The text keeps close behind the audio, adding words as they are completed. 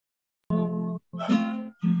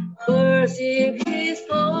worship His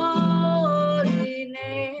holy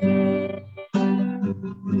name.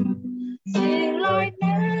 Sing like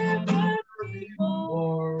never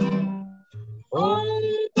before.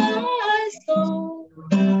 Oh, my soul,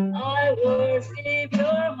 I worship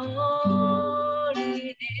Your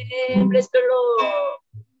holy name. Bless the Lord.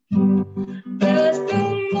 Bless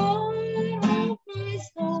the Lord, oh my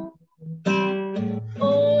soul.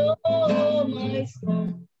 Oh, my soul.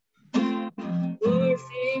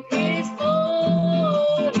 Worship His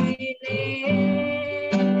holy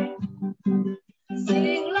name.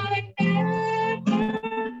 Sing like never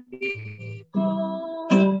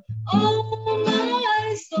before. Oh,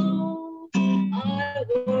 my soul, I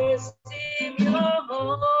worship Your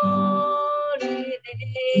holy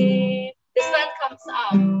name. The sun comes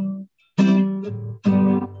up.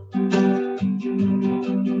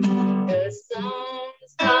 The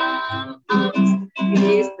sun's come up.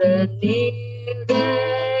 It's the new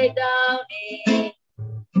day dawning.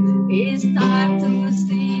 It's time to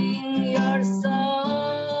sing Your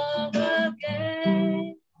song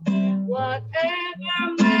again. Whatever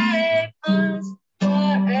may pass,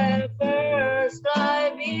 whatever's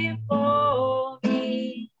lie before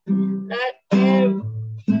me, let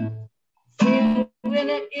everything when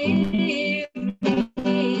the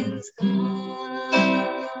evenings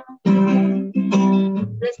come.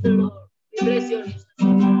 Bless the Lord. We bless Your name.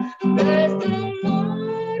 Bless the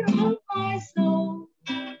Lord, oh my soul.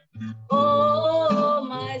 Oh,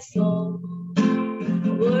 my soul.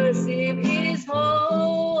 Worship His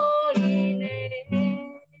holy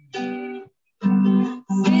name.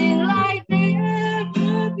 Sing like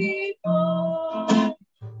never before.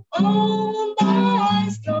 Oh, my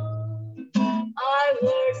soul, I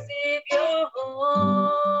worship Your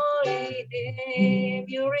holy name.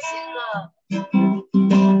 You receive love.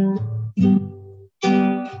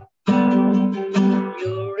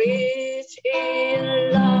 You rich in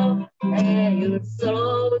love and You're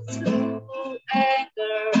slow to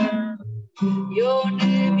anger. Your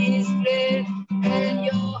name is great and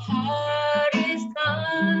Your heart is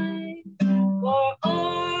kind. For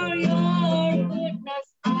all Your goodness,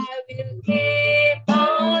 I will keep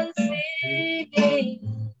on singing.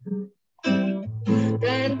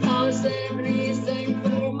 10,000 reasons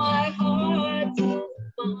for my heart to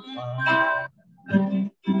find.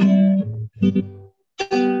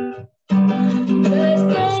 Bless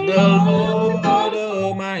the Lord,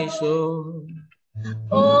 oh my soul.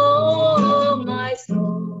 Oh, my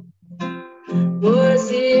soul.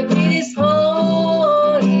 Worship His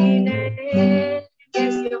holy name.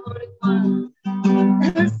 Yes, Your Holy One.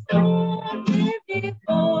 So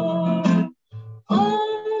before.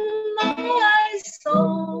 Oh, my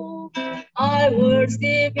soul, I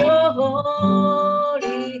worship Your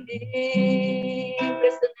holy name.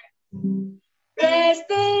 Bless the name. Bless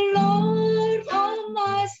the Lord, oh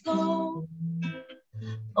my soul.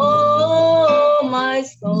 Oh, my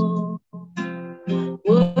soul.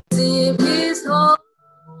 Worship His holy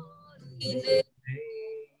name.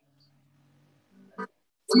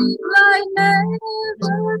 Sing like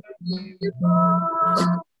never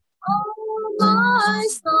before. Oh, my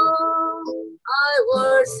soul, I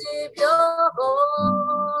worship Your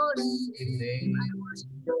holy name.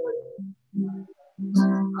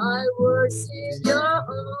 I worship Your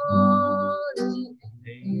holy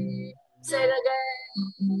name. Say it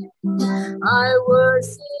again. I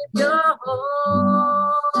worship Your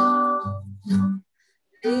holy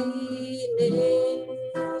name.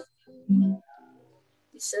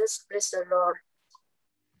 Jesus, bless the Lord.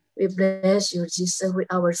 We bless You, Jesus, with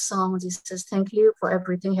our song. Jesus, thank You for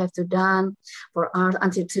everything You have to done for us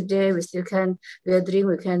until today. We still can gathering.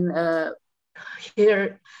 We can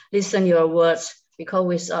hear, listen Your words, because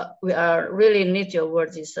we are really need Your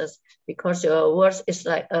word, Jesus. Because Your words is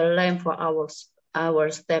like a lamp for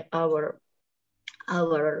our step, our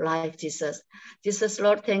life, Jesus. Jesus,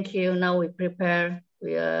 Lord, thank You. Now we prepare.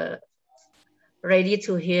 We are ready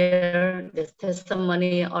to hear the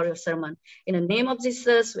testimony or Your sermon. In the name of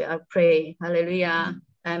Jesus, we are praying. Hallelujah.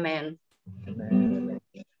 Amen. Amen.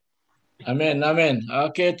 Amen. Amen.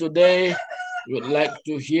 Okay, today we would like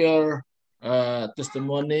to hear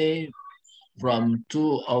testimony from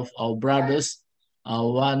two of our brothers.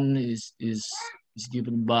 One is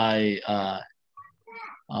given by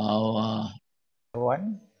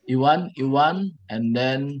Iwan, and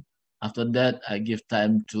then after that I give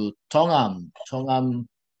time to Tongam,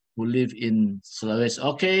 who live in Sulawesi.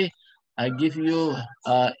 Okay, I give you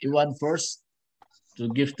Iwan first to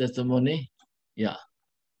give testimony. Yeah.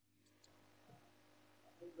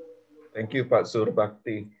 Thank you, Pak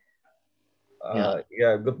Surbakti.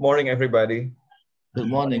 Yeah, good morning, everybody. Good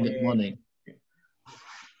morning. Good morning.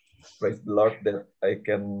 praise the Lord that I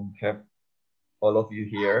can have all of you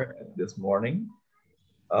here this morning.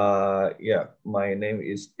 Yeah, my name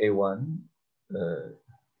is Ewan.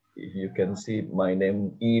 If you can see my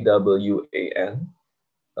name, EWAN.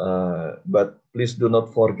 But please do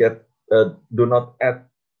not forget, do not add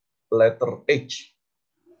letter H,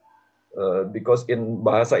 because in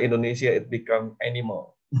Bahasa Indonesia it become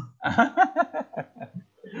animal.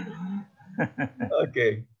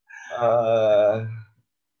 Okay.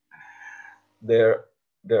 There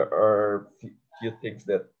are few things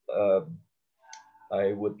that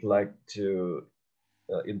I would like to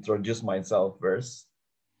introduce myself first.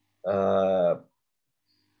 I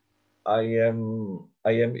am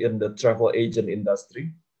in the travel agent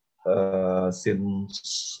industry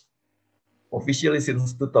since officially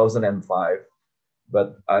since 2005,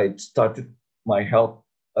 but I started my help.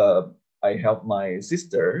 I helped my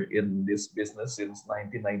sister in this business since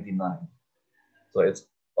 1999, so it's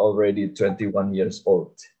already 21 years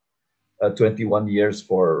old. 21 years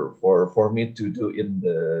for me to do in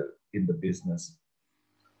the business,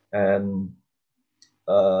 and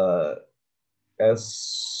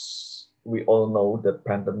as we all know, the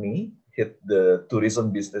pandemic hit the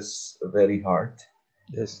tourism business very hard.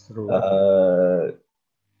 That's true.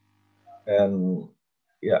 And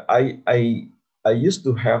yeah, I used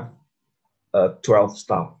to have 12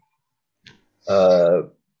 staff,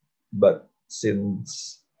 but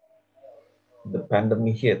since the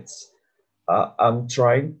pandemic hits, I'm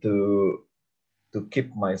trying to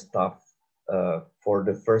keep my staff for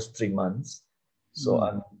the first 3 months. So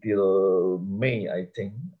until May, I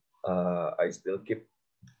think I still keep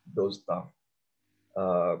those staff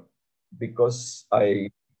because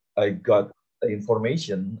I got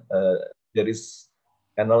information. There is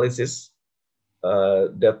analysis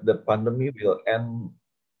that the pandemic will end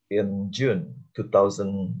in June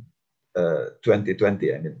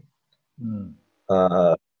 2020. I mean,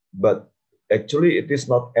 but actually it is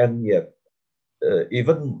not end yet.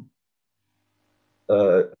 Even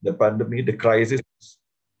the pandemic, the crisis is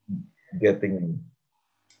getting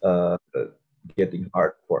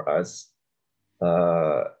hard for us.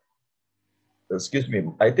 Excuse me,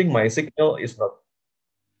 I think my signal is not.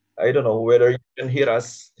 I don't know whether you can hear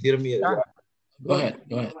me. Yeah. Go ahead.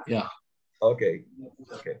 Yeah. Okay.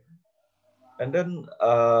 And then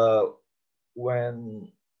when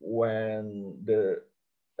the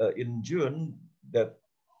in June that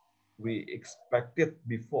we expected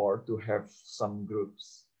before to have some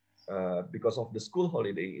groups because of the school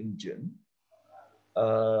holiday in June.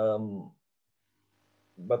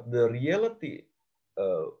 But the reality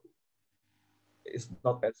is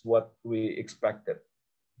not as what we expected.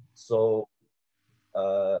 So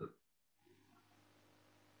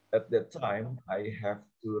at that time, I have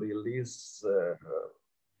to release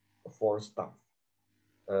 4 staff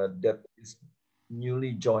that is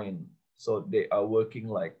newly joined. So they are working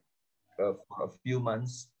like for a few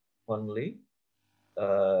months only.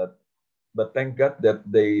 But thank God that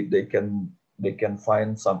they can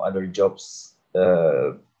find some other jobs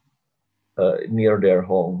near their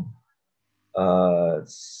home.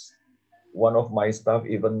 One of my staff,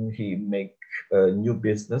 even he make a new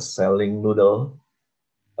business selling noodle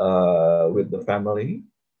with the family.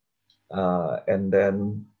 And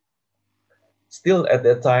then still at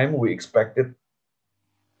that time, we expected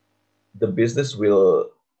the business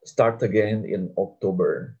will start again in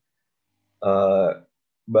October.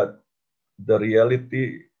 But the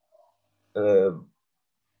reality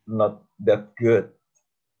not that good.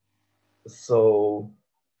 So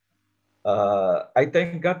I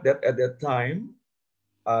thank God that at that time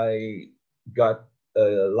I got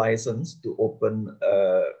a license to open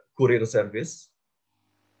a courier service,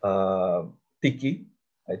 Tiki.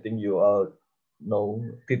 I think you all know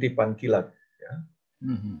Titipan Kilat. Yeah?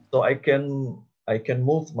 So I can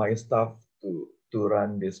move my staff to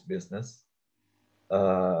run this business.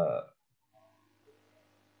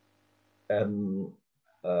 And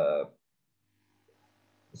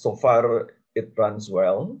so far it runs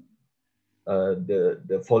well.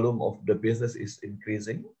 The volume of the business is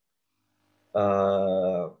increasing.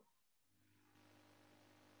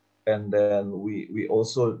 And then we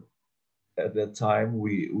also at that time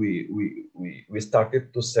we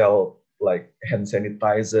started to sell like hand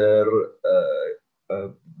sanitizer,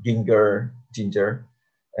 ginger,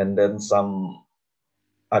 and then some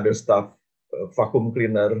other stuff, vacuum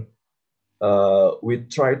cleaner. We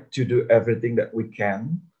tried to do everything that we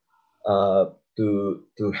can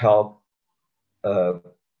to help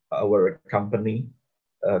our company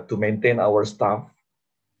to maintain our staff.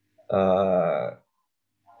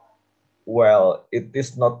 Well, it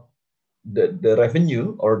is not the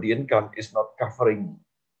revenue or the income is not covering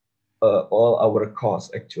all our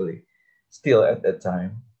costs actually, still at that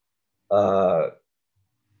time.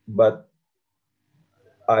 But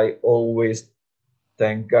I always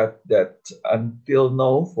thank God that until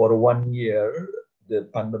now, for 1 year, the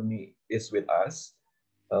pandemic is with us.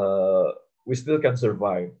 We still can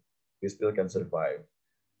survive. We still can survive.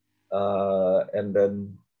 And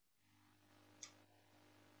then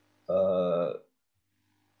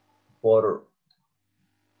for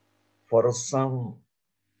some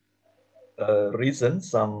reason,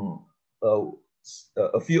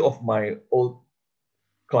 a few of my old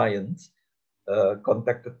clients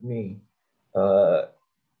contacted me.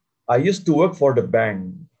 I used to work for the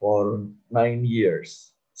bank for 9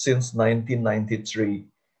 years, since 1993.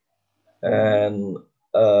 And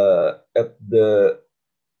at the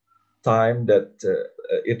time that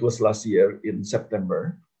it was last year in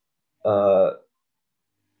September,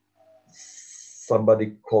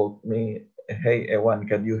 somebody called me, "Hey, Ewan,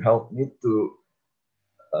 can you help me to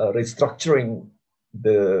restructuring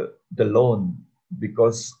the loan,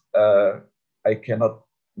 because I cannot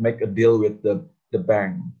make a deal with the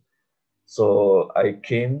bank." So I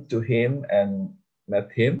came to him and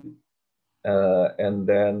met him, and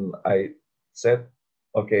then I said,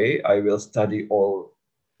 "Okay, I will study all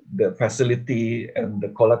the facility and the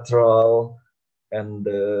collateral and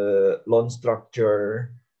the loan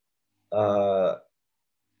structure."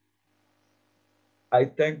 I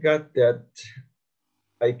thank God that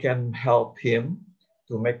I can help him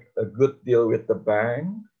to make a good deal with the bank,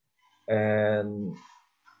 and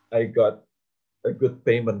I got a good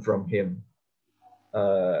payment from him.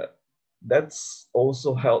 That's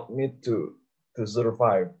also helped me to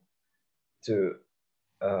survive to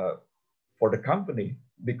for the company,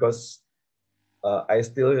 because I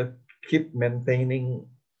still keep maintaining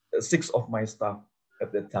 6 of my staff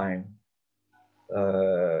at the time.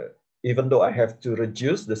 Even though I have to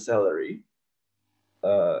reduce the salary,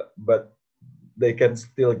 but they can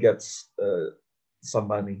still get some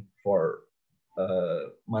money for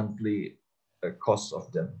monthly costs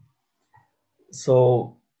of them.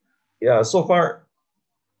 So yeah, so far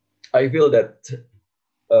I feel that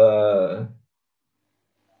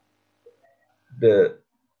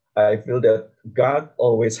God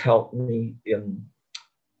always helped me in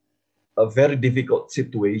a very difficult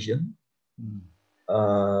situation.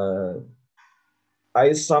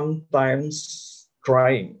 I sometimes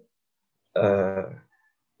crying.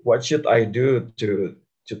 What should I do to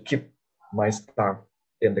keep my staff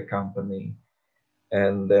in the company?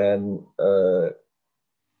 And then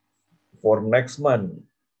for next month,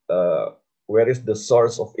 where is the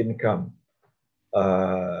source of income?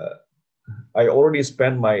 I already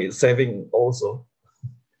spent my saving also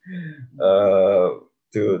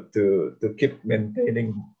to keep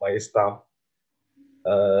maintaining my staff.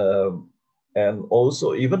 And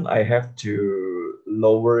also, even I have to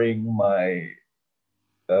lowering my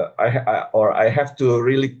I have to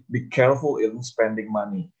really be careful in spending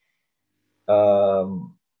money.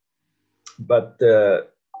 But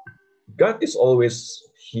God is always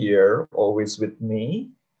here, always with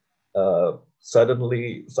me.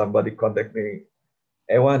 Suddenly somebody contact me,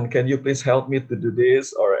 "Ewan, can you please help me to do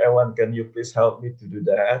this?" Or, "Ewan, can you please help me to do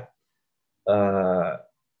that?"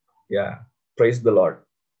 Yeah, praise the Lord.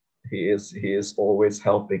 He is always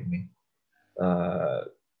helping me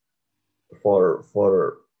for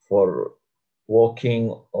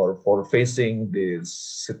walking or for facing this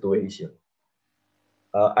situation.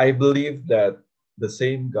 I believe that the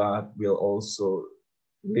same God will also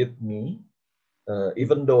lead me,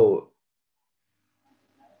 even though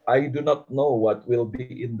I do not know what will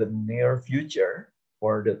be in the near future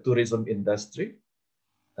for the tourism industry,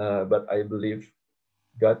 but I believe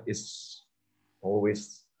God is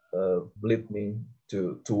always lead me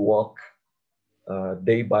to walk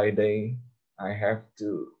day by day. I have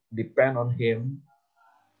to depend on Him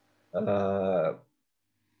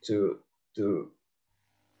to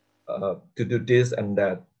do this and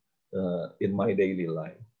that in my daily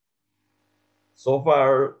life. So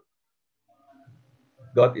far,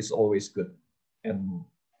 God is always good, and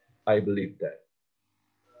I believe that.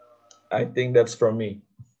 I think that's from me.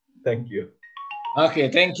 Thank you.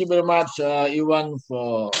 Okay, thank you very much, Iwan,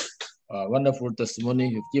 for wonderful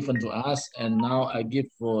testimony you've given to us. And now I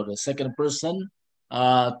give for the second person,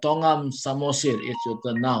 Tongam Samosir. It's your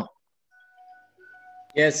turn now.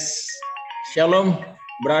 Yes, shalom,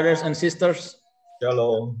 brothers and sisters.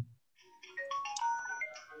 Shalom.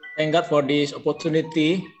 Thank God for this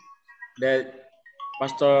opportunity that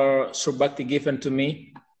Pastor Surbakti given to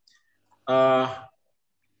me.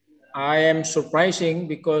 I am surprising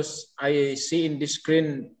because I see in the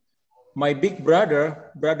screen my big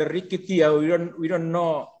brother, Brother Ricky Tia. We don't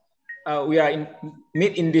know we are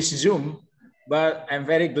meet in this Zoom, but I'm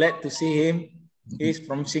very glad to see him. He's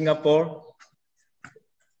from Singapore.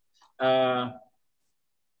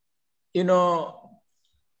 You know,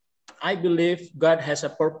 I believe God has a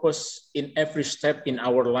purpose in every step in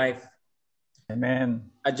our life. Amen.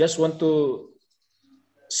 I just want to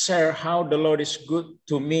share how the Lord is good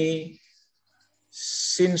to me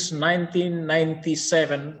since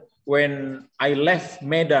 1997 when I left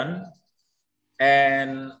Medan,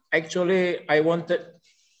 and actually I wanted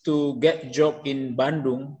to get job in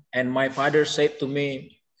Bandung, and my father said to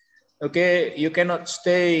me, okay, you cannot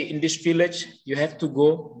stay in this village, you have to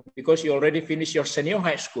go because you already finished your senior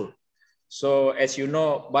high school. So as you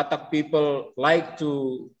know, Batak people like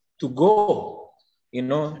to go, you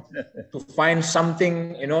know, to find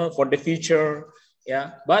something, you know, for the future.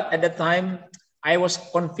 Yeah. But at the time, I was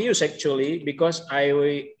confused actually because I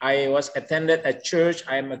was attended a church.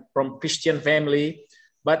 I'm from Christian family,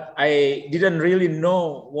 but I didn't really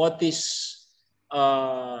know what is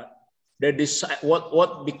what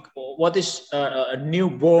is a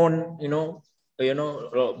newborn,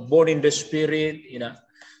 born in the spirit, you know.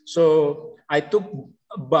 So I took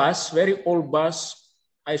a bus, very old bus.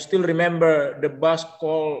 I still remember the bus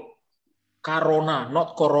called Carona,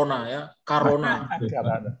 not Corona, yeah, Carona.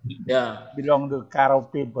 Yeah, belong to Karo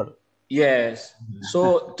people. Yes.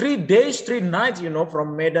 So 3 days, 3 nights, you know,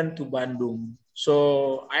 from Medan to Bandung.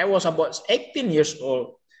 So I was about 18 years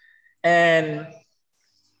old, and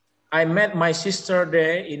I met my sister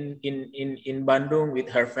there in Bandung with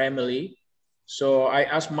her family. So I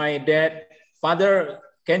asked my dad, Father,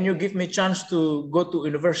 can you give me a chance to go to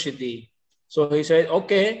university? So he said,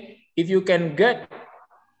 okay, if you can get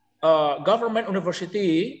a government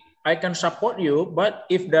university, I can support you. But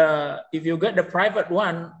if you get the private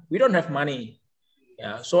one, we don't have money.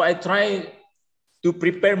 Yeah. So I try to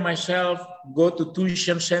prepare myself, go to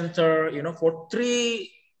tuition center, you know, for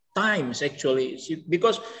 3 times actually,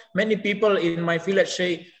 because many people in my village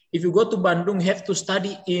say, if you go to Bandung, you have to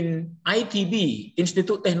study in ITB,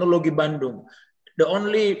 Institut Teknologi Bandung, the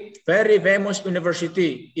only very famous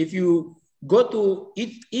university. If you go to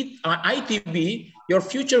ITB, your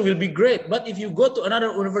future will be great. But if you go to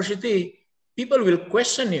another university, people will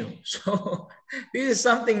question you. So this is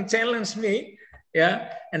something challenged me.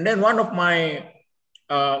 Yeah. And then one of my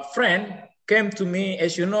friend came to me,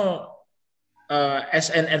 as you know, as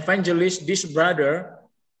an evangelist. This brother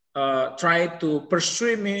tried to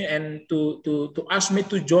persuade me and to ask me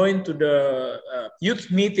to join to the youth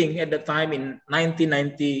meeting at the time in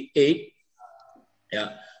 1998.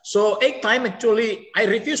 Yeah. So 8 times actually, I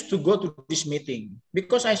refused to go to this meeting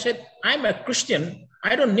because I said, I'm a Christian.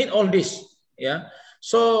 I don't need all this. Yeah.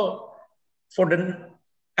 So for the,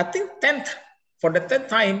 I think 10th, for the 10th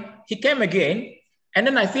time, he came again. And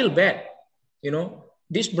then I feel bad. You know,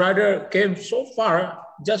 this brother came so far,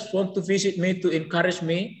 just want to visit me, to encourage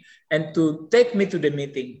me, and to take me to the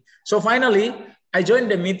meeting. So finally, I joined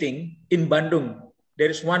the meeting in Bandung. There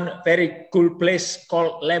is one very cool place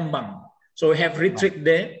called Lembang. So we have retreat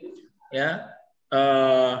there. Yeah.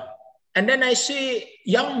 And then I see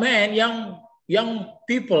young men, young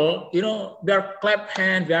people, you know, they are clap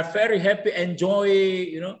hands, they are very happy, enjoy,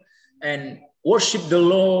 you know, and worship the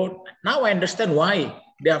Lord. Now I understand why.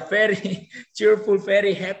 They are very cheerful,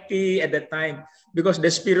 very happy at the time, because the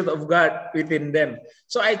Spirit of God within them.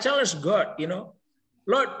 So I challenge God, you know,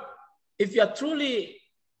 Lord, if you are truly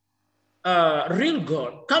real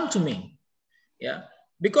God, come to me. Yeah.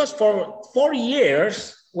 Because for 4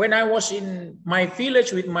 years, when I was in my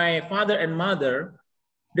village with my father and mother,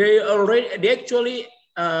 they actually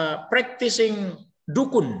practicing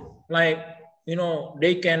dukun, like, you know,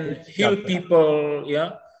 they can heal people.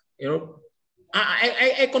 Yeah. You know,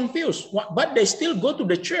 I confused, but they still go to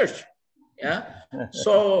the church. Yeah.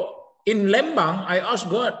 So in Lembang, I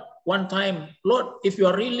asked God one time, Lord, if you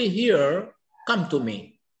are really here, come to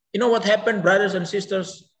me. You know what happened, brothers and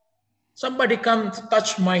sisters? Somebody come to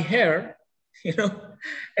touch my hair, you know,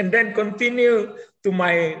 and then continue to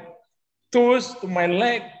my toes, to my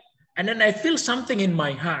leg. And then I feel something in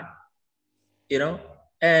my heart, you know,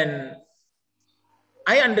 and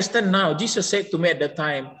I understand now. Jesus said to me at the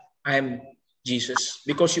time, I'm Jesus,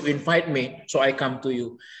 because you invite me, so I come to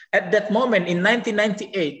you. At that moment in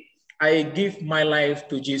 1998, I give my life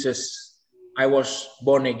to Jesus. I was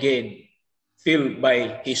born again, filled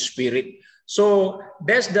by his spirit. So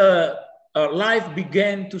that's the life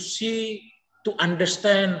began to see, to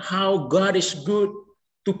understand how God is good,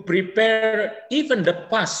 to prepare even the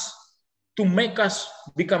past to make us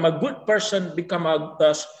become a good person, become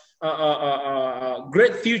a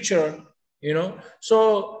great future, you know.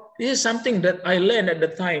 So this is something that I learned at the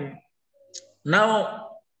time. Now,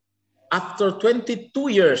 after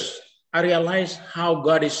 22 years, I realized how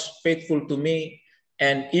God is faithful to me.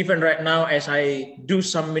 And even right now, as I do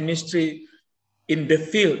some ministry in the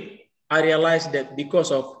field, I realize that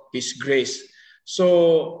because of His grace.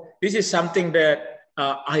 So this is something that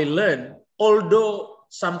I learned. Although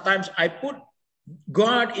sometimes I put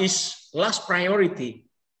God is last priority,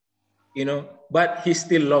 you know, but He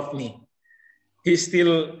still loved me. He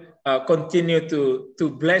still continue to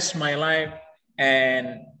bless my life.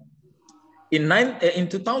 And in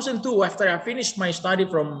 2002, after I finished my study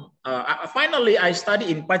from, finally I studied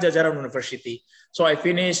in Pajajaran University. So I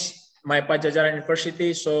finished my Pajajaran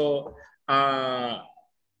University. So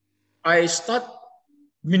I start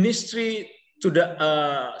ministry to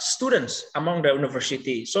the students among the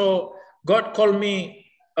university. So God called me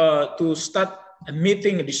to start a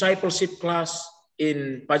meeting, a discipleship class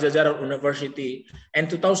in Pajajaran University. And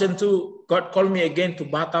 2002, God called me again to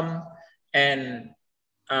Batam, and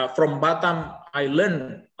from Batam, I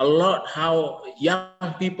learned a lot how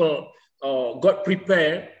young people got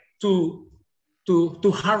prepared to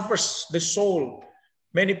harvest the soul.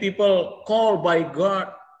 Many people called by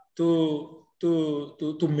God to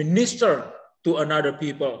minister to another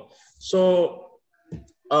people. So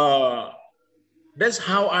that's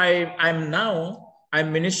how I'm now.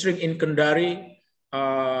 I'm ministering in Kendari.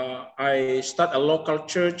 I start a local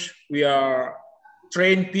church. We are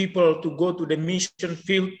train people to go to the mission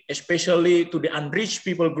field, especially to the unreached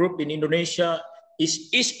people group in Indonesia,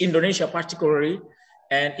 East Indonesia particularly.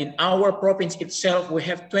 And in our province itself, we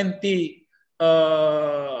have 20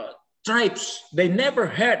 tribes. They never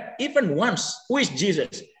heard even once who is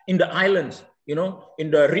Jesus in the islands, you know,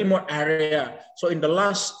 in the remote area. So in the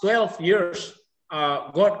last 12 years,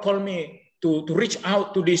 God called me to reach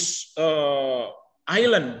out to this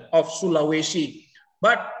island of Sulawesi.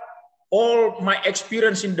 But all my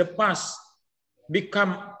experience in the past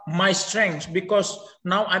become my strength, because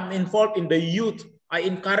now I'm involved in the youth. I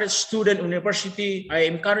encourage student university. I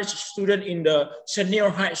encourage student in the senior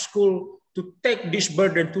high school to take this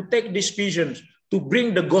burden, to take these visions, to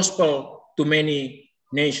bring the gospel to many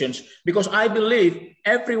nations. Because I believe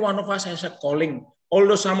every one of us has a calling.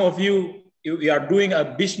 Although some of you, we are doing a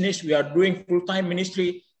business, we are doing full-time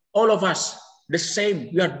ministry, all of us the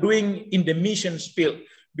same. We are doing in the missions field,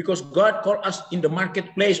 because God called us in the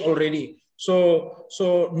marketplace already. So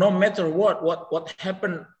no matter what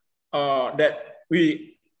happened, that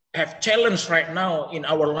we have challenge right now in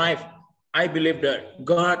our life, I believe that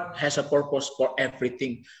God has a purpose for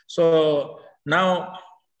everything. So now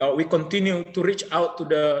we continue to reach out to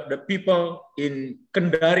the people in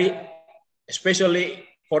Kendari, especially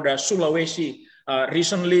for the Sulawesi.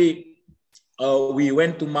 Recently, we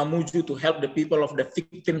went to Mamuju to help the people of the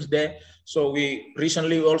victims there. So we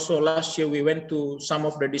recently also, last year, we went to some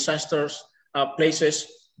of the disasters places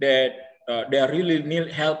that they really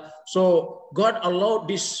need help. So God allowed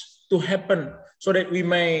this to happen so that we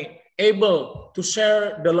may able to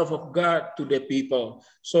share the love of God to the people.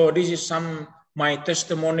 So this is my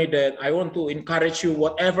testimony that I want to encourage you,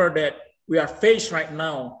 whatever that we are faced right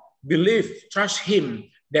now, believe, trust Him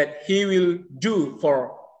that He will do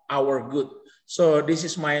for our good. So this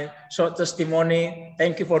is my short testimony.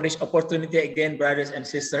 Thank you for this opportunity again, brothers and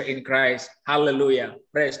sisters in Christ. Hallelujah.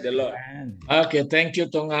 Praise the Lord. Okay, thank you,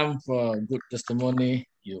 Tongam, for good testimony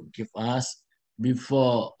you give us.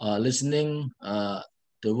 Before listening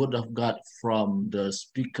the word of God from the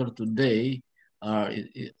speaker today,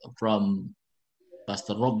 from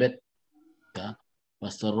Pastor Robert,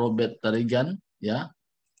 Pastor Robert Tarigan,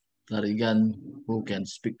 Tarigan, who can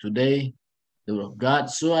speak today the word of God.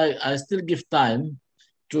 So I still give time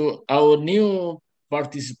to our new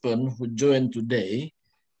participant who joined today.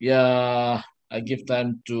 I give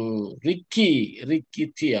time to Ricky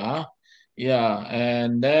Tia,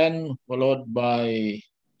 and then followed by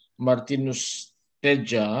Martinus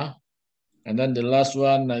Teja, and then the last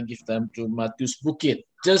one I give time to Matius Bukit.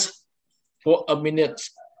 Just for a minute,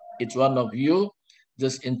 each one of you,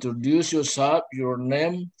 just introduce yourself, your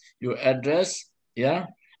name, your address,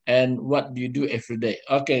 and what do you do every day.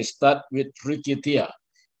 Okay, start with Ricky Tia.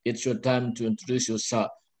 It's your time to introduce yourself.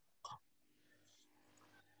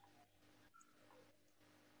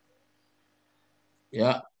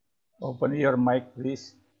 Yeah. Open your mic,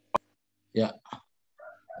 please. Yeah.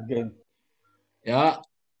 Again. Yeah.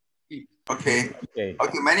 Okay.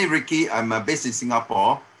 My name is Ricky. I'm based in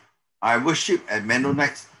Singapore. I worship at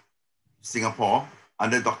Mennonite Singapore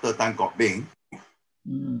under Dr. Tan Kok Beng.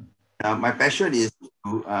 My passion is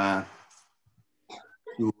to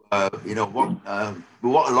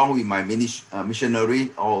walk along with my missionary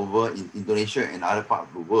all over in Indonesia and other parts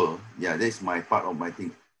of the world. Yeah, that's my part of my thing.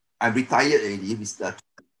 I'm retired already with that.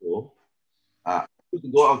 to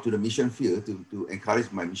go out to the mission field to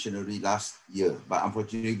encourage my missionary last year, but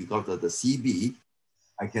unfortunately because of the CB,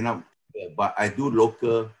 I cannot. But I do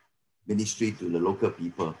local ministry to the local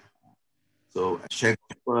people. So I share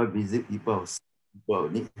people, visit people, people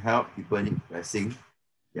need help, people need blessing.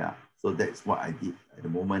 Yeah, so that's what I did at the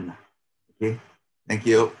moment. Okay, thank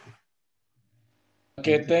you.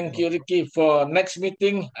 Okay, thank you, Ricky. For next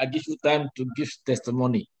meeting, I give you time to give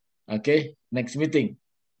testimony. Okay, next meeting.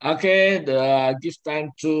 Okay, give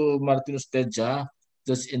time to Martinus Teja.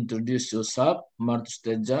 Just introduce yourself, Martinus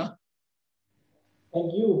Teja.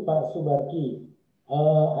 Thank you, Pak Subarki.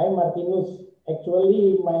 I'm Martinus.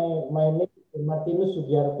 Actually, my name is Martinus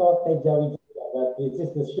Sugiarto Teja Wijaya, but this is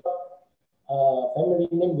the short family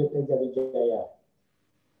name with Teja Wijaya.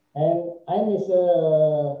 And I'm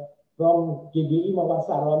from GBI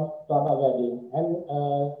Mawaksaron, Kelapa Gading. I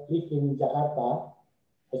live in Jakarta,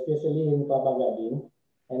 especially in Kelapa Gading.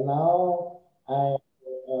 And now I,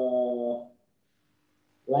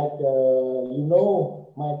 you know,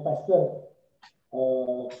 my pastor,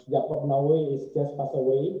 Jacob Nawe is just passed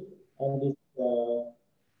away, and this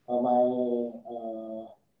my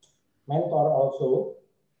mentor also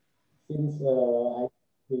since I was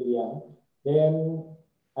still young. Then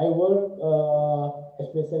I work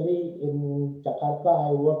especially in Jakarta.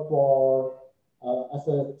 I work for as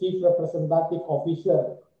a chief representative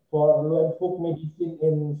officer for Low and Folk Medicine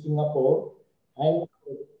in Singapore. I'm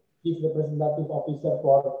chief representative officer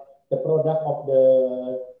for the product of the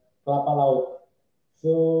kelapa laut.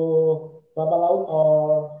 So kelapa laut,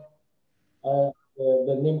 or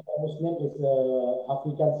the name, famous name is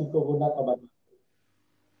African Cicogunat obat.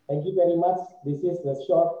 Thank you very much. This is the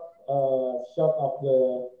short of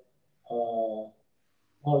the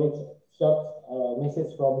knowledge, short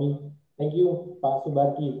message from me. Thank you, Pak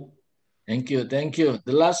Subarki. Thank you, thank you.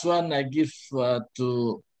 The last one I give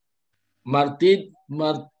to Matius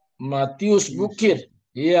Bukit.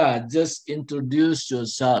 Yeah, just introduce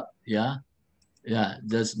yourself. Yeah,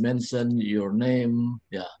 just mention your name.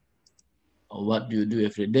 Yeah, what do you do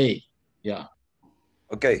every day? Yeah.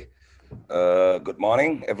 Okay. Good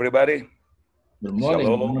morning, everybody. Good morning.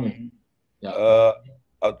 Shalom. Good morning. Yeah.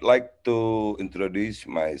 I'd like to introduce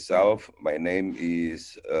myself. My name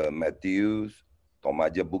is Matthew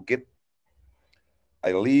Tomaja Bukit.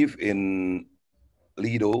 I live in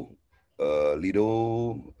Lido,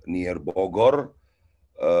 near Bogor,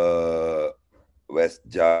 West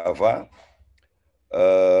Java.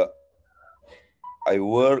 I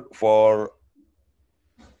work for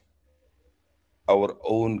our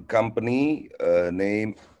own company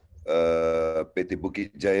named PT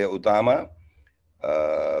Bukit Jaya Utama.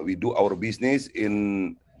 We do our business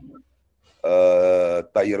in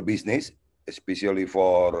tire business, especially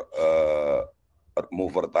for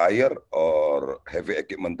mover tire or heavy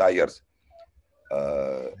equipment tires.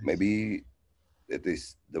 Maybe it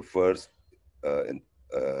is the first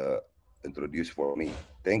introduced for me.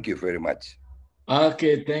 Thank you very much.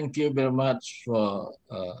 Okay, thank you very much for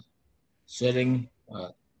sharing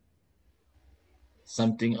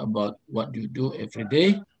something about what you do every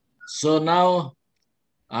day. So now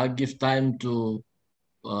I give time to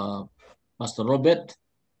Pastor Robert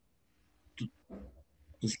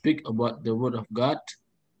to speak about the Word of God.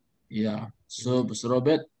 Yeah. So, Pastor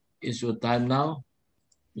Robert, it's your time now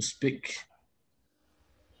to speak.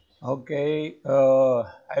 Okay.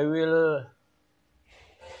 I will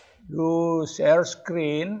do share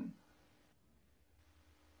screen.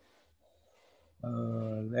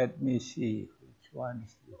 Let me see which one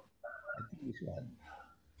is this. I think this one.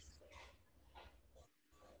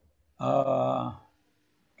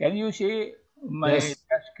 Can you see my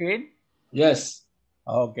share screen? Yes.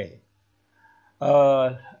 Okay.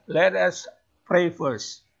 Let us pray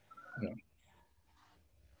first. Yeah.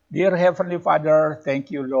 Dear Heavenly Father, thank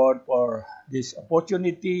you, Lord, for this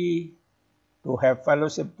opportunity to have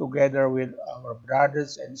fellowship together with our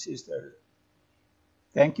brothers and sisters.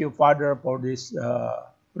 Thank you, Father, for this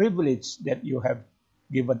privilege that you have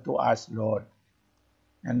given to us, Lord.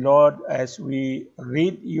 And Lord, as we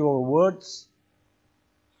read your words,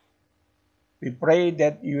 we pray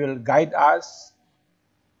that you will guide us,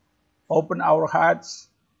 open our hearts,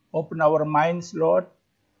 open our minds, Lord.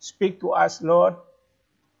 Speak to us, Lord.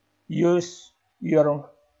 Use your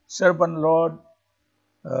servant, Lord,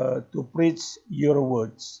 to preach your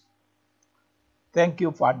words. Thank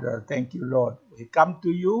you, Father. Thank you, Lord. We come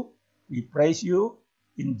to you. We praise you.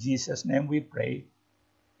 In Jesus' name we pray.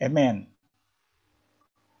 Amen.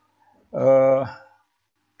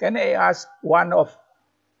 Can I ask one of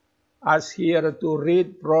us here to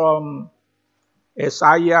read from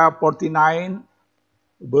Isaiah 49,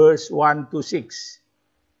 verse 1 to 6?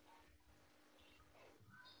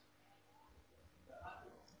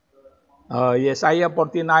 Isaiah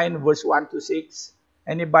 49, verse 1 to 6.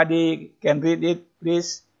 Anybody can read it,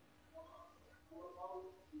 please?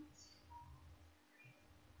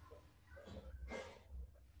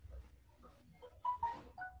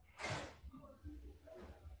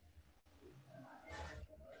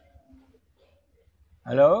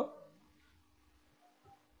 Hello?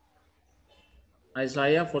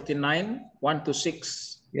 Isaiah 49, 1 to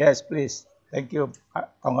 6. Yes, please. Thank you,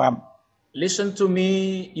 Tongam. Listen to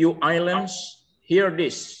me, you islands. Hear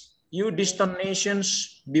this. You distant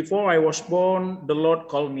nations, before I was born, the Lord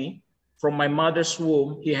called me. From my mother's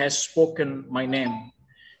womb, he has spoken my name.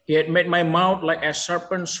 He had made my mouth like a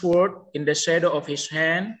serpent's sword in the shadow of his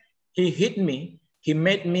hand. He hid me. He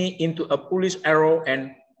made me into a foolish arrow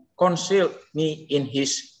and concealed me in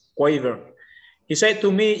his quiver. He said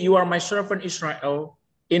to me, you are my servant Israel,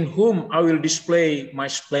 in whom I will display my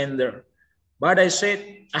splendor. But I said,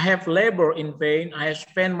 I have labored in vain. I have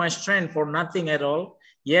spent my strength for nothing at all.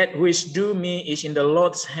 Yet who is due me is in the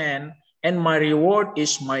Lord's hand, and my reward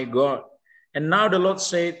is my God. And now the Lord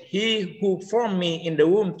said, he who formed me in the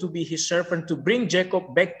womb to be his servant, to bring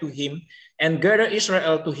Jacob back to him and gather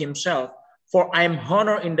Israel to himself. For I am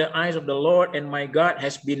honored in the eyes of the Lord, and my God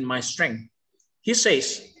has been my strength. He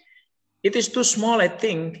says, it is too small a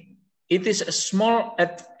thing. It is a small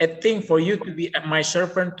a thing for you to be my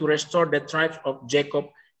servant, to restore the tribes of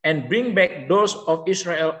Jacob and bring back those of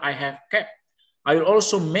Israel I have kept. I will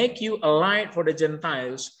also make you a light for the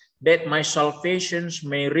Gentiles, that my salvations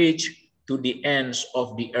may reach to the ends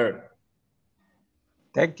of the earth.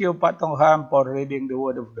 Thank you, Pak Tongham, for reading the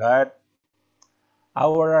Word of God.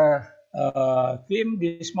 Our theme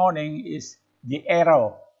this morning is the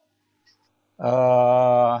arrow.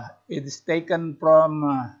 It is taken from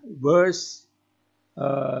verse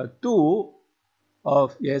 2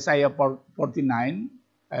 of Isaiah 49.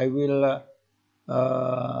 I will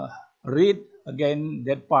read again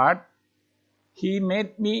that part. He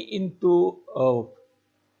made me into a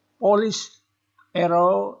polished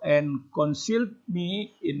arrow and concealed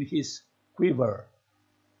me in his quiver.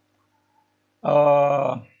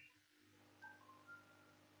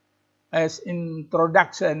 As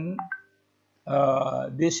introduction,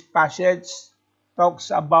 this passage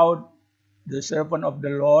talks about the servant of the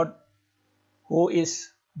Lord, who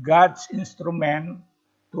is God's instrument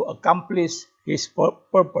to accomplish his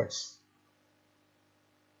purpose.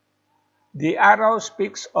 The arrow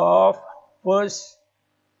speaks of first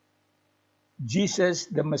Jesus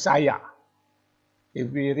the Messiah.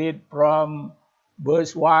 If we read from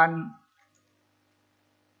verse 1,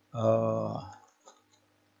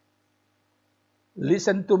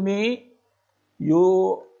 listen to me,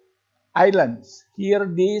 you islands. Hear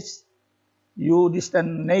this, you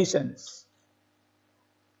distant nations.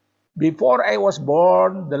 Before I was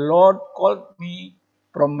born, the Lord called me.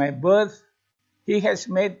 From my birth, he has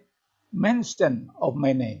made mention of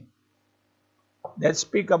my name. Let's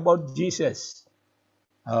speak about Jesus.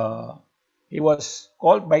 He was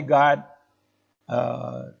called by God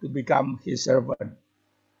to become his servant.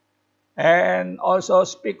 And also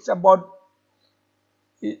speaks about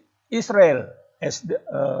Israel as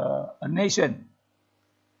a nation.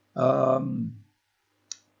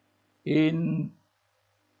 In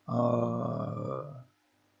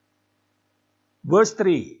verse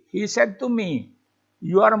 3, he said to me,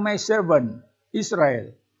 you are my servant,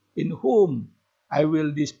 Israel, in whom I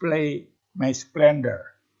will display my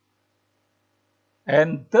splendor.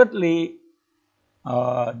 And thirdly,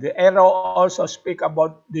 the arrow also speaks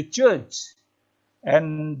about the church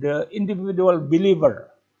and the individual believer.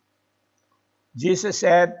 Jesus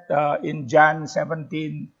said in John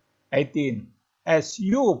 17:18, as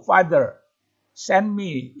you, Father, send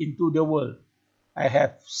me into the world, I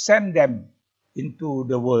have sent them into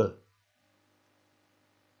the world.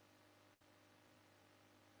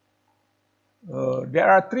 There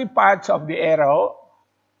are three parts of the arrow.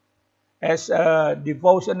 As a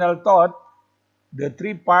devotional thought, the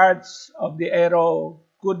three parts of the arrow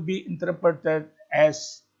could be interpreted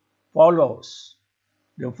as follows.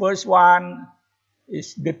 The first one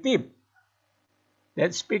is the tip,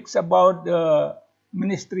 that speaks about the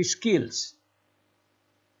ministry skills.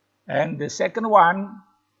 And the second one,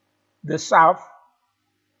 the shaft,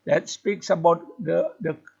 that speaks about the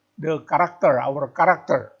character, our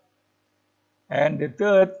character. And the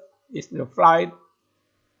third is the flight.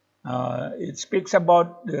 It speaks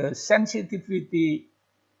about the sensitivity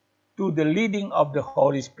to the leading of the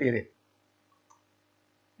Holy Spirit.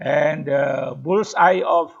 And the bullseye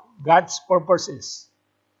of God's purposes,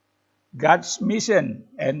 God's mission,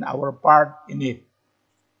 and our part in it.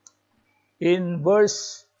 In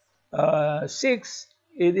verse 6,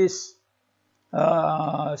 it is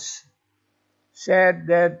said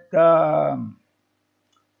that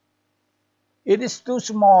it is too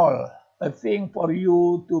small a thing for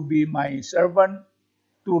you to be my servant,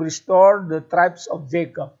 to restore the tribes of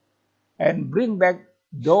Jacob and bring back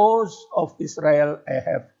those of Israel I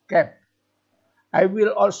have kept. I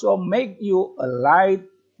will also make you a light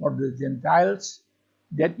for the Gentiles,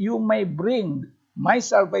 that you may bring my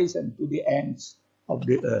salvation to the ends of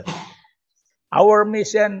the earth. Our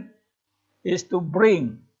mission is to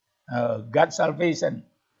bring God's salvation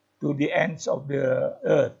to the ends of the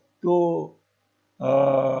earth, to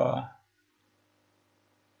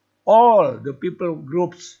all the people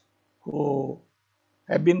groups who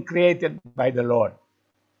have been created by the Lord.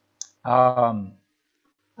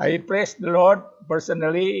 I praise the Lord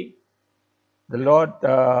personally. The Lord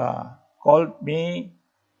called me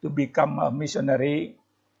to become a missionary.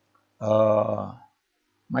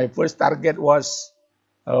 My first target was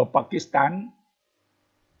Pakistan.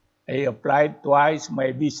 I applied twice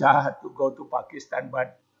my visa to go to Pakistan,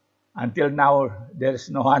 but until now there's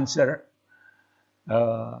no answer.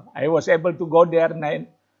 I was able to go there in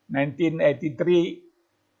 1983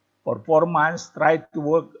 for 4 months, tried to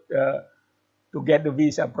work to get the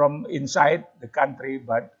visa from inside the country,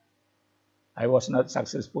 but I was not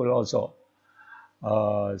successful also.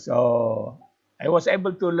 So I was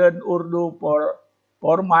able to learn Urdu for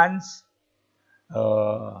 4 months,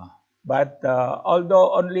 but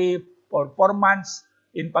although only for 4 months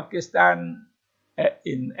in Pakistan,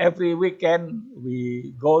 in every weekend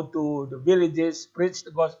we go to the villages, preach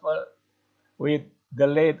the gospel with the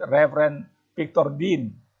late Reverend Victor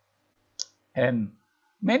Dean. And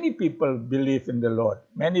many people believe in the Lord.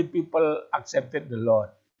 Many people accepted the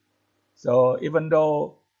Lord. So even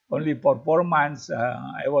though only for 4 months,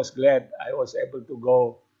 I was glad I was able to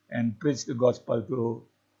go and preach the gospel to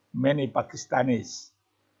many Pakistanis.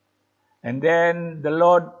 And then the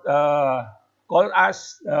Lord called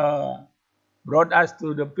us, brought us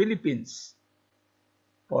to the Philippines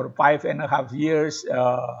for 5.5 years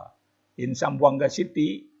in Zamboanga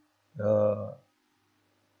City.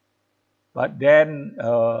 But then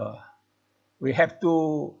we have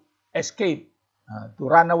to escape, to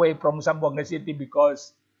run away from Zamboanga City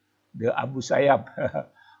because the Abu Sayyaf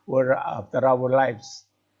were after our lives.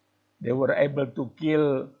 They were able to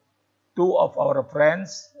kill 2 of our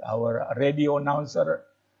friends, our radio announcer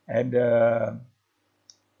and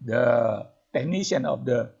the technician of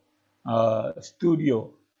the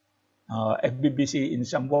studio, FBBC in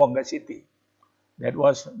Zamboanga City. That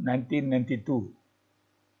was 1992.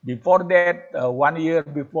 Before that, 1 year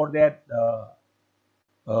before that,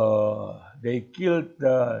 they killed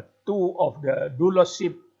 2 of the Dulos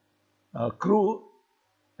ship crew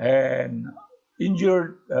and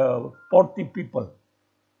injured 40 people.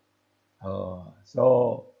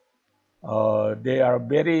 So they are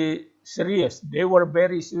very serious. They were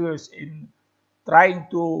very serious in trying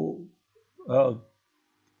to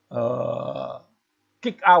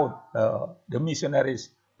kick out the missionaries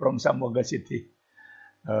from Zamboanga City.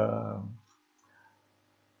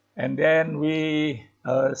 And then we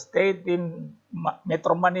stayed in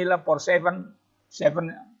Metro Manila for seven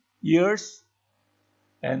years.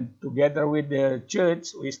 And together with the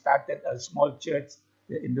church, we started a small church,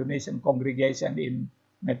 the Indonesian congregation in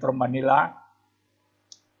Metro Manila.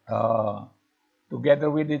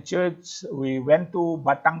 Together with the church, we went to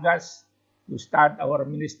Batangas to start our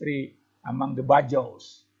ministry among the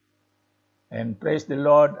Bajos. And praise the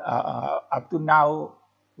Lord, up to now,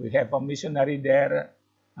 we have a missionary there,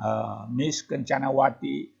 Miss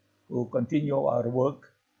Kanchanawati, who continue our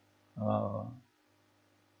work.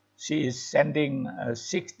 She is sending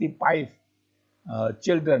 65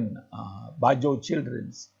 children, Bajo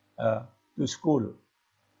children, to school.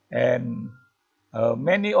 And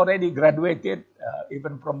many already graduated,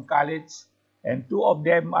 even from college. And 2 of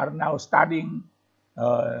them are now studying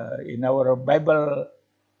in our Bible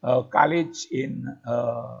college in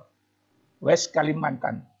West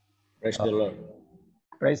Kalimantan. Praise the Lord.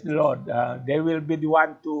 Praise the Lord. They will be the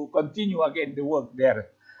one to continue again the work there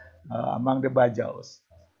among the Bajos.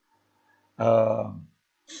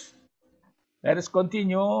 Let us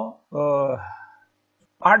continue.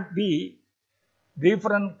 Part B,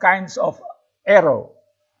 different kinds of arrow.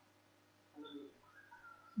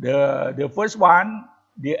 The first one,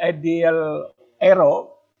 the ideal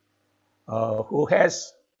arrow, who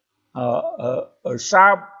has a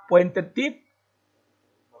sharp pointed tip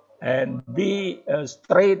and B, a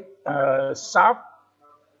straight sharp,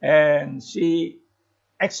 and C,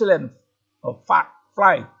 excellent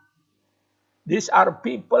flight. These are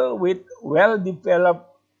people with well-developed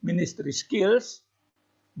ministry skills,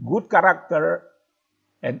 good character,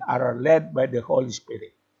 and are led by the Holy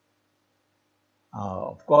Spirit.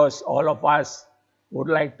 Of course, all of us would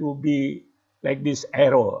like to be like this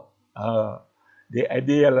arrow, the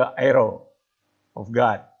ideal arrow of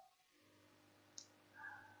God.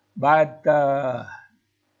 But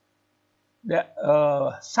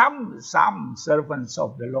some servants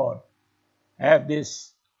of the Lord have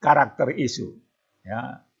this character issue.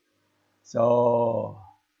 Yeah. So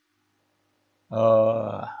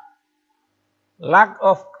lack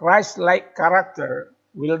of Christ-like character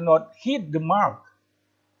will not hit the mark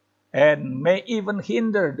and may even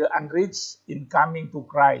hinder the unreached in coming to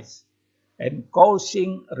Christ and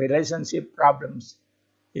causing relationship problems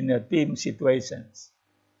in the team situations.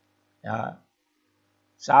 Yeah.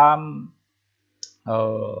 Some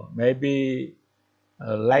maybe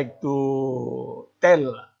like to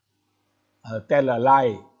tell a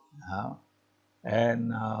lie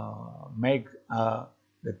and make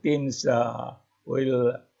the teams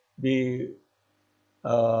will be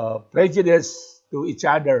prejudiced to each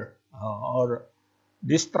other or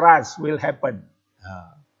distrust will happen.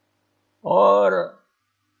 Or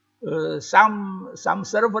some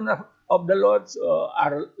servants of the Lord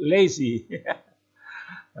are lazy.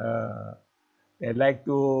 They like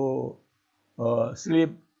to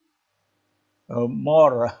sleep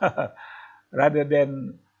more rather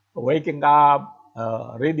than waking up,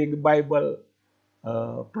 reading the Bible,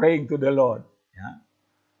 praying to the Lord. Yeah?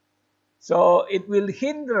 So it will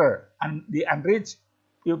hinder the unreached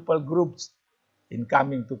people groups in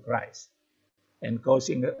coming to Christ and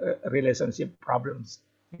causing relationship problems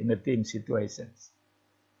in the team situations.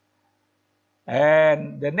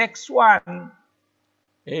 And the next one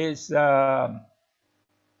is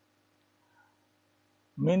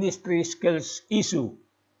ministry skills issue.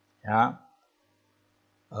 Yeah.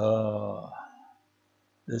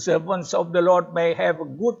 The servants of the Lord may have a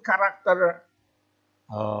good character,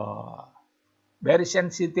 very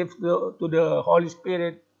sensitive to the Holy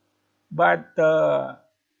Spirit, but their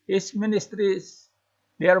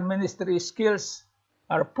ministry skills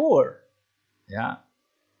are poor. Yeah.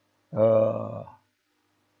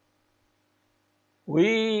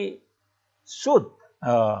 We should,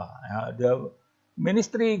 the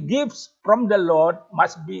ministry gifts from the Lord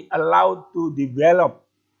must be allowed to develop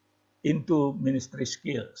into ministry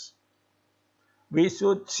skills. We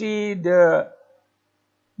should see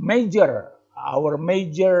our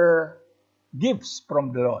major gifts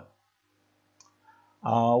from the Lord.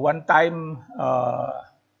 One time,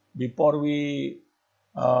 before we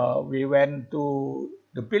went to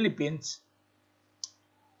the Philippines,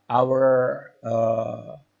 our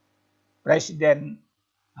president,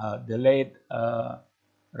 the late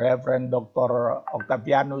Reverend Dr.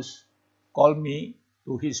 Octavianus, called me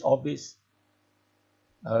to his office.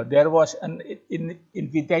 There was an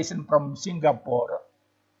invitation from Singapore.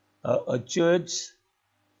 A church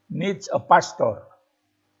needs a pastor,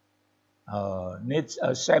 needs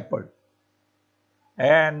a shepherd.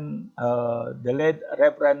 And the late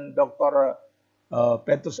Reverend Dr.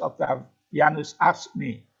 Petrus Octavianus asked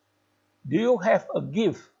me, do you have a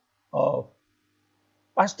gift of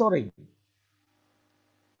pastoring?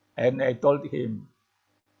 And I told him,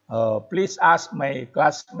 please ask my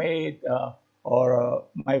classmate or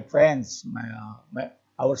my friends,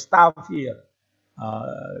 our staff here,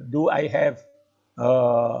 do I have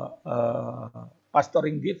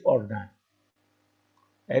pastoring gift or not?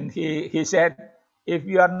 And he said, if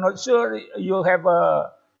you are not sure you have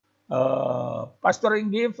a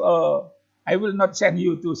pastoring gift, I will not send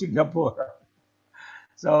you to Singapore.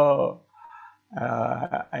 So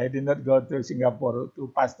I did not go to Singapore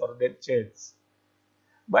to pastor that church.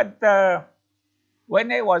 But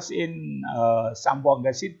when I was in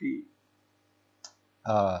Zamboanga City,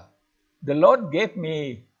 the Lord gave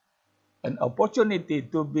me an opportunity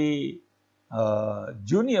to be a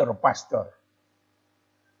junior pastor.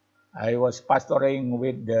 I was pastoring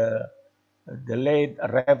with the late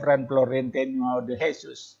Reverend Florentino de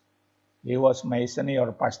Jesus. He was my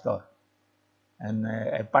senior pastor. And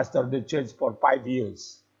I pastored the church for 5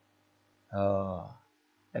 years.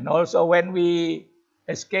 And also when we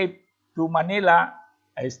escaped to Manila,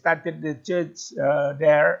 I started the church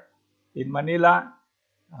there in Manila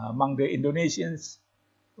among the Indonesians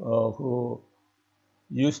who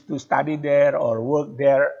used to study there or work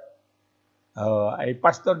there. I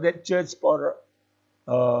pastored that church for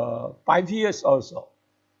 5 years also.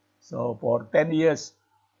 So for 10 years,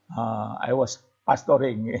 I was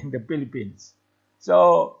pastoring in the Philippines.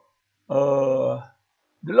 So the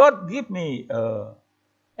Lord gave me,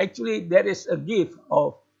 actually there is a gift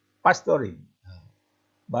of pastoring.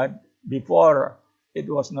 But before, it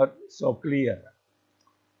was not so clear.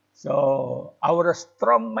 So our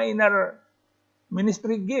strong minor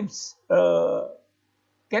ministry gifts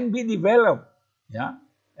can be developed. Yeah,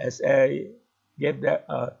 as I gave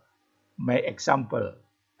my example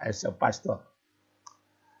as a pastor,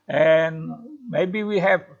 and maybe we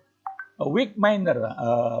have a weak minor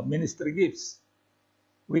ministry gifts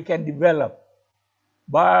we can develop.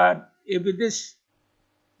 But if it is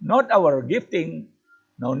not our gifting,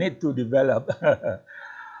 no need to develop.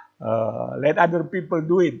 Let other people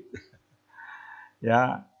do it.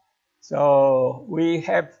 Yeah. So we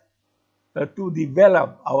have to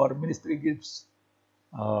develop our ministry gifts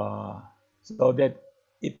so that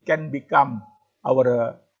it can become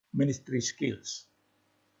our ministry skills.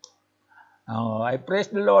 I praise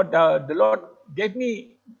the Lord. The Lord gave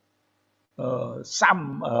me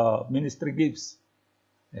some ministry gifts,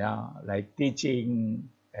 yeah, like teaching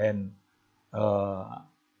and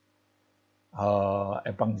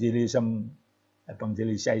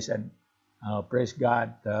evangelization. Praise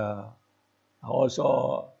God.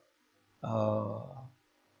 Also,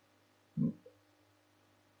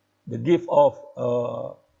 the gift of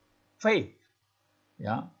faith.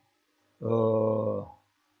 Yeah.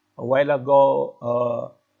 A while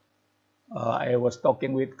ago, I was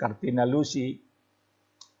talking with Cartina Lucy.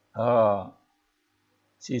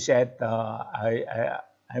 She said,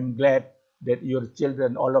 I'm glad that your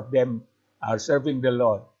children, all of them, are serving the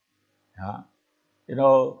Lord. Yeah. You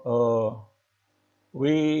know,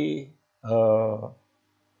 we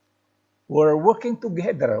were working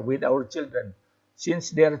together with our children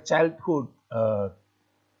since their childhood,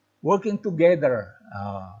 working together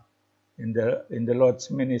in the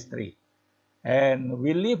Lord's ministry, and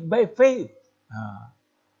we live by faith.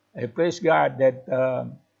 I praise God that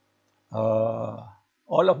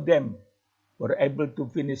all of them were able to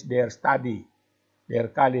finish their study, their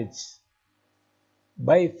college,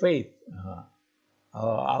 by faith.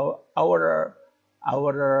 Our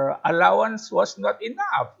allowance was not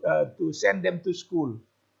enough to send them to school,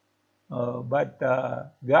 but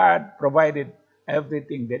God provided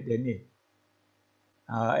everything that they need.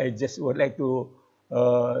 I just would like to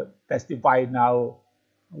testify now.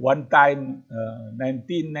 One time,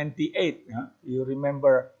 1998, you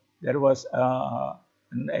remember there was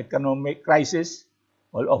an economic crisis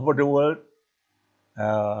all over the world.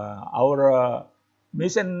 Our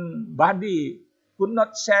mission body could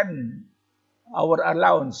not send our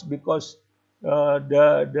allowance because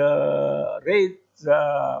the rate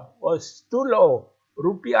was too low.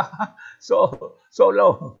 Rupiah so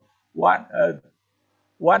low. $1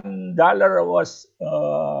 was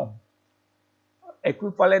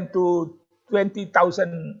equivalent to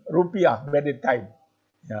 20,000 rupiah by the time.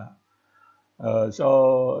 Yeah.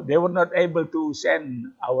 So they were not able to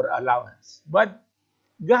send our allowance. But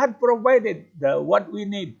God provided what we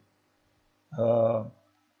need.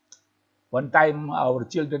 One time our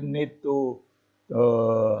children need to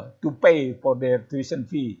pay for their tuition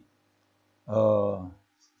fee.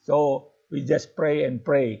 So we just pray and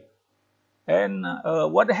pray. And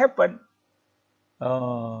what happened?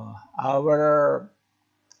 Our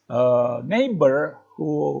neighbor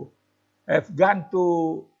who have gone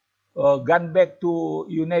back to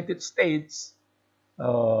United States,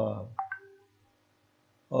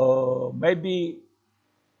 maybe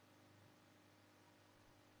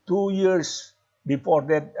 2 years before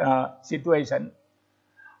that situation,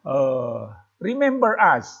 remember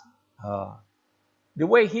us. The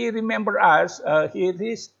way he remember us,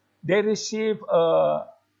 they receive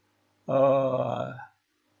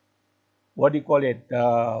what do you call it?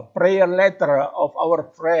 Prayer letter of our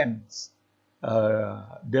friends,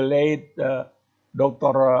 the late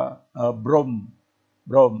Dr.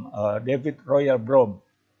 David Royal Brom.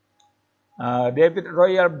 David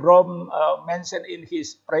Royal Brom mentioned in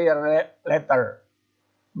his prayer letter,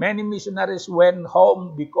 many missionaries went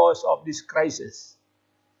home because of this crisis.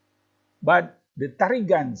 But the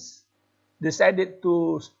Tarigans decided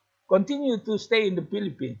to continue to stay in the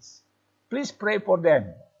Philippines. Please pray for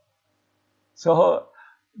them. So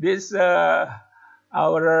this our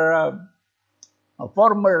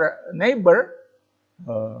former neighbor,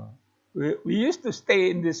 we used to stay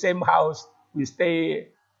in the same house. We stay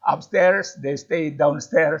upstairs, they stay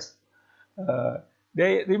downstairs.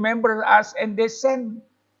 They remember us and they send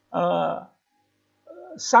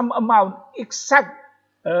some amount exactly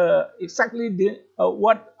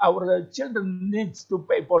what our children needs to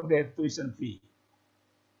pay for their tuition fee.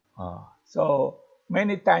 So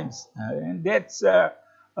many times, and that's the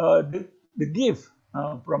gift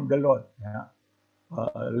from the Lord.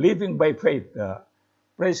 Living by faith.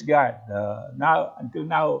 Praise God. Until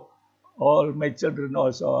now, all my children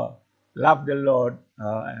also love the Lord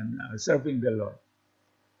and serving the Lord.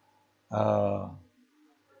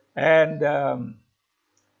 And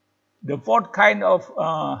The fourth kind of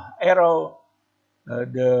arrow,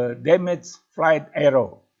 the damaged flight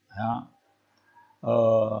arrow.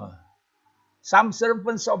 Some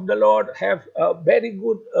servants of the Lord have very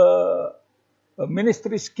good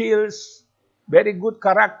ministry skills, very good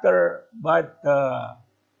character, but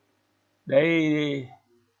they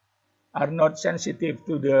are not sensitive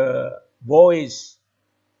to the voice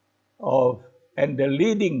of and the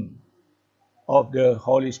leading of the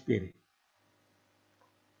Holy Spirit.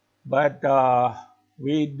 But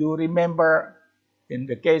we do remember in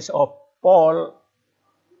the case of Paul,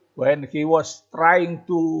 when he was trying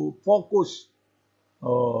to focus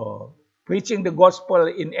preaching the gospel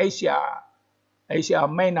in Asia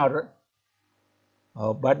Minor,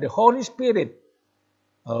 but the Holy Spirit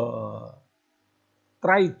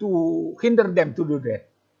tried to hinder them to do that.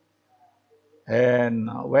 And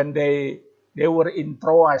when they were in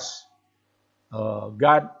Troas,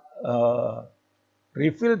 God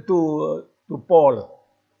revealed to Paul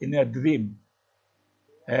in a dream.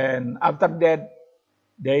 And after that,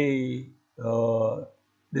 they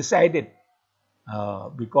decided,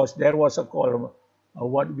 because there was a call,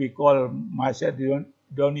 what we call Macedonian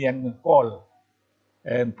call.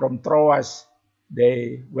 And from Troas,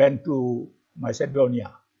 they went to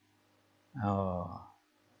Macedonia,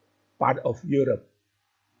 part of Europe.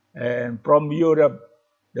 And from Europe,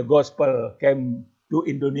 the gospel came to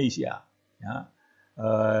Indonesia,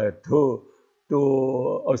 to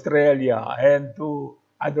Australia, and to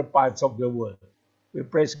other parts of the world. We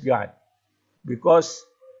praise God, because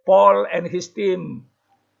Paul and his team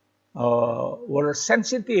were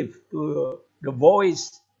sensitive to the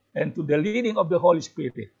voice and to the leading of the Holy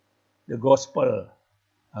Spirit. The gospel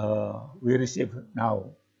we receive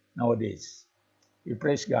nowadays. We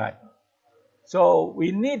praise God. So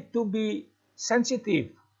we need to be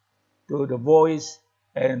sensitive to the voice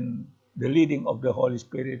and the leading of the Holy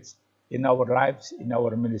Spirit in our lives, in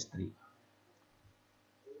our ministry.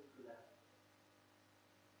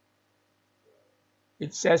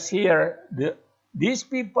 It says here, these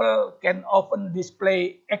people can often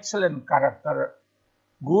display excellent character,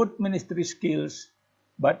 good ministry skills,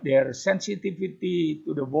 but their sensitivity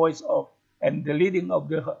to the voice of and the leading of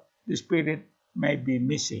the Spirit may be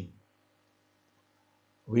missing.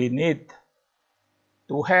 We need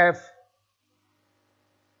to have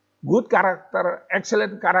good character,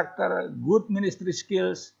 excellent character, good ministry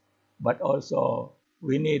skills, but also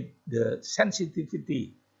we need the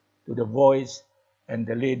sensitivity to the voice and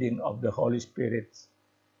the leading of the Holy Spirit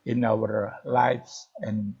in our lives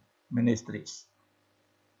and ministries.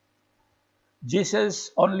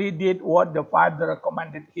 Jesus only did what the Father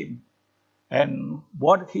commanded him and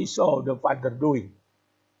what he saw the Father doing.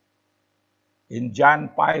 In John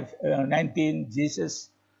 5:19,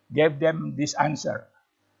 Jesus gave them this answer.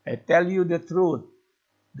 I tell you the truth,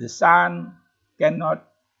 the Son cannot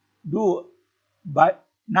do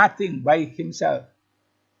nothing by himself.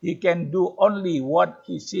 He can do only what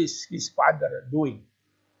he sees his Father doing.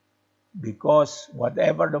 Because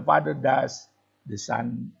whatever the Father does, the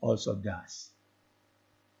Son also does.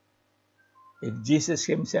 If Jesus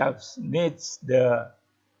himself needs the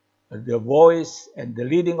voice and the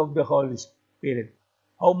leading of the Holy Spirit,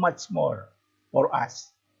 how much more for us?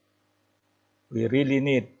 We really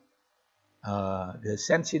need the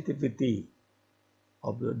sensitivity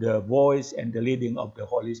of the voice and the leading of the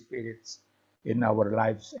Holy Spirit in our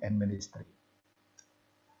lives and ministry.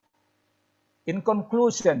 In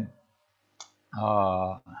conclusion,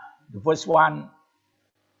 the first one,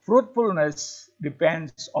 fruitfulness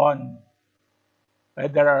depends on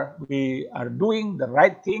whether we are doing the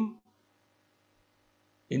right thing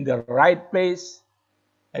in the right place,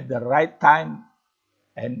 at the right time,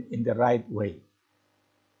 and in the right way.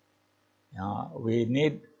 We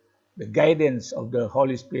need the guidance of the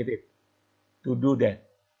Holy Spirit to do that.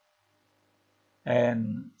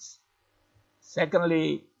 And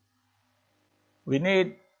secondly, we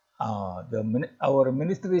need our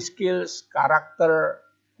ministry skills, character,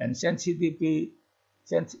 and sensitivity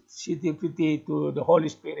to the Holy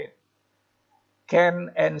Spirit can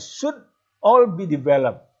and should all be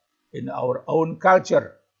developed in our own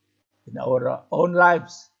culture, in our own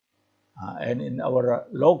lives, and in our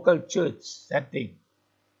local church setting.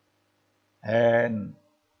 And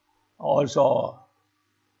also,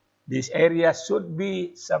 this area should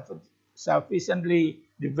be sufficiently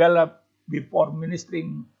developed before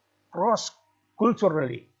ministering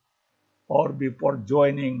cross-culturally or before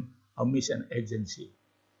joining a mission agency.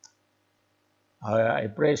 I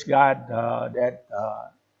praise God that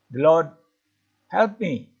the Lord helped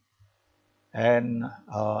me, and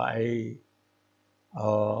I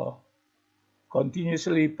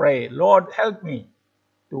continuously pray, Lord, help me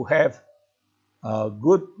to have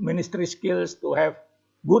good ministry skills, to have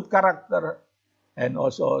good character, and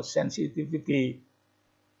also sensitivity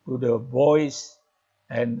to the voice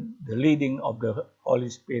and the leading of the Holy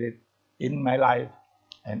Spirit in my life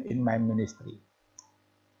and in my ministry.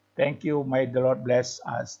 Thank you. May the Lord bless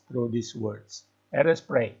us through these words. Let us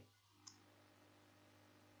pray.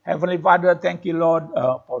 Heavenly Father, thank you, Lord,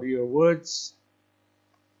 for your words.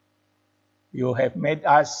 You have made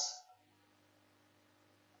us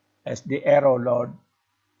as the arrow, Lord.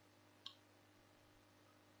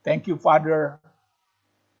 Thank you, Father.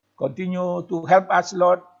 Continue to help us,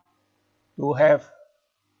 Lord, to have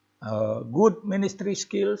good ministry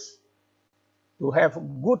skills, to have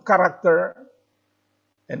good character,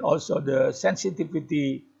 and also the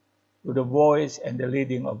sensitivity to the voice and the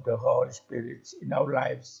leading of the Holy Spirit in our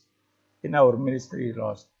lives, in our ministry,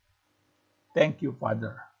 Lord. Thank you,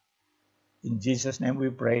 Father. In Jesus' name we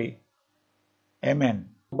pray. Amen.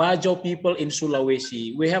 Bajo people in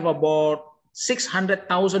Sulawesi, we have about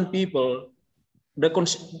 600,000 people. The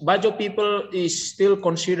Bajo people is still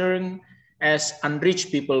considering as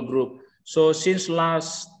unreached people group. So since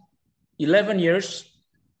last 11 years,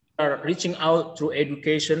 we are reaching out through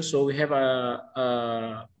education. So we have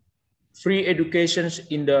a free educations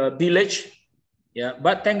in the village. Yeah,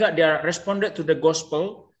 but thank God they are responded to the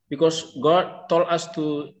gospel, because God told us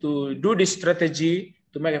to do this strategy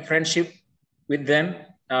to make a friendship with them.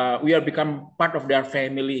 We are become part of their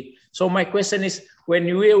family. So my question is, when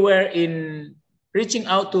we were in reaching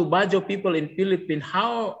out to Bajo people in Philippines,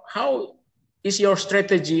 how is your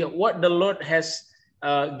strategy? What the Lord has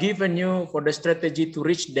given you for the strategy to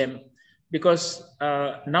reach them? Because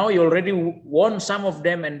now you already won some of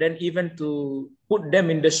them, and then even to put them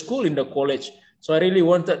in the school, in the college. So I really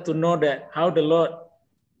wanted to know that how the Lord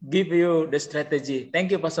give you the strategy.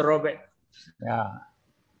 Thank you, Pastor Robert. Yeah,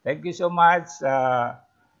 thank you so much,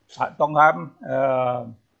 Pak Tongham.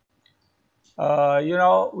 You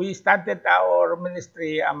know, we started our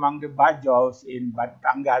ministry among the Bajos in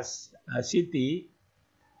Batangas City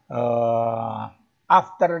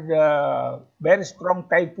after the very strong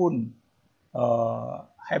typhoon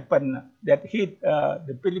happened that hit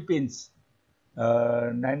the Philippines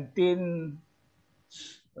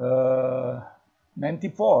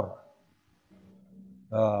 1994.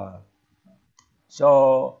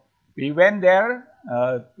 So we went there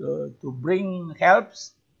to bring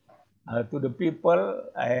helps to the people,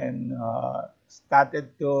 and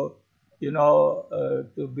started to,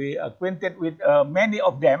 to be acquainted with many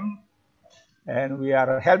of them, and we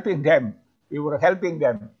are helping them. We were helping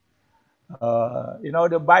them.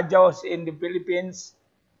 The Bajos in the Philippines,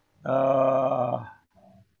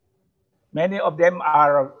 many of them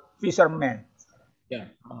are fishermen. Yeah.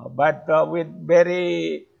 But with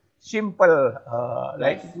very simple,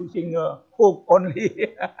 like using a hook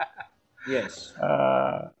only. Yes.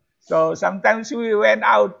 So sometimes we went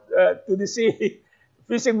out to the sea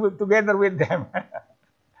fishing together with them.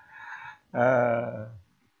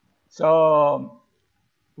 So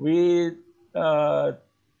we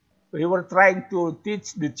were trying to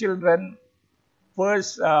teach the children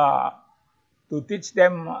first, to teach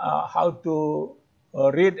them how to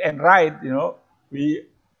read and write. We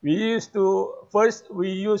used to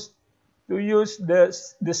use the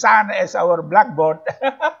sun as our blackboard.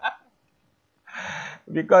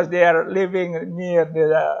 Because they are living near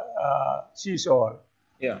the seashore.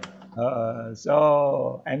 Yeah.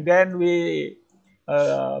 So, and then we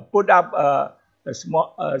put up a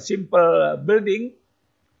simple building.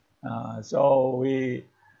 So we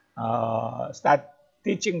start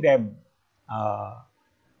teaching them.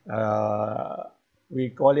 We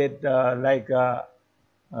call it like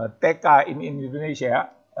TK in Indonesia,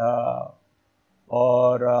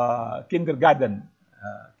 or kindergarten.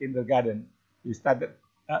 Kindergarten. We started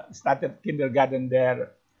kindergarten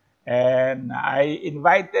there, and I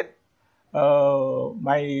invited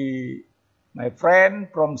my friend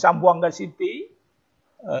from Zamboanga City,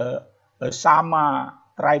 a Sama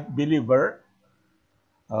tribe believer,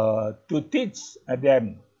 to teach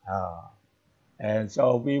them, and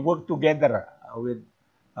so we work together with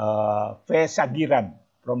Fe Sagiran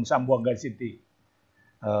from Zamboanga City.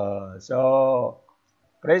 So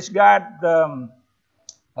praise God.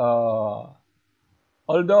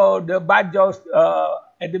 Although the Bajos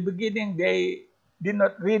at the beginning, they did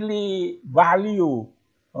not really value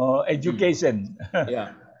education.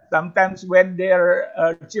 Yeah. Sometimes when their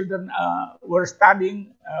children were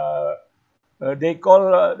studying, they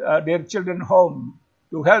call their children home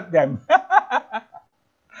to help them.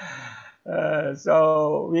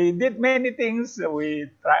 So we did many things. We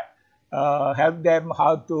help them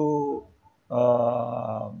how to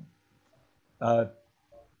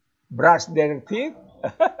brush their teeth,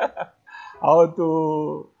 how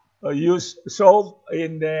to use soap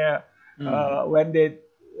in the when they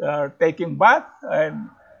are taking bath, and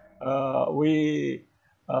we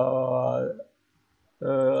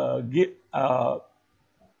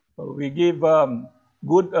give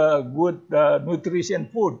good nutrition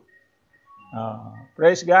food.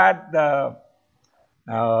 Praise God.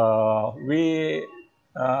 We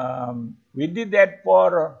did that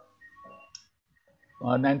for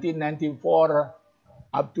 1994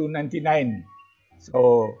 up to 99.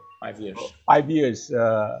 So 5 years. 5 years.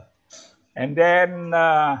 And then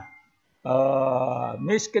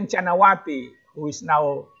Miss Kanchanawati, who is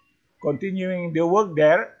now continuing the work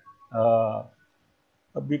there,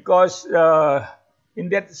 because in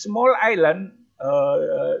that small island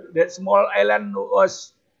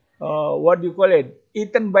was what do you call it?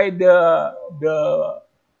 Eaten by the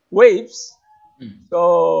waves.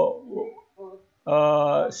 So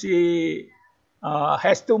she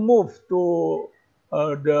has to move to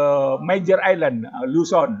the major island,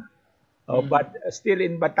 Luzon, but still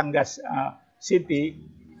in Batangas city,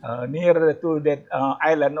 near to that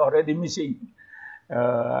island already missing.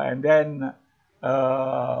 And then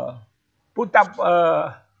put up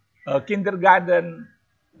a kindergarten,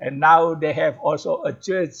 and now they have also a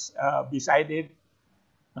church beside it.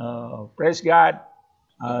 Praise God.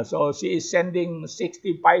 So she is sending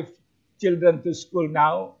 65 children to school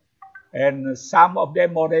now, and some of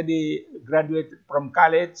them already graduated from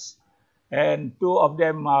college, and 2 of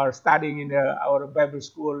them are studying in our Bible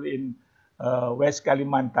school in West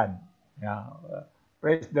Kalimantan. Yeah,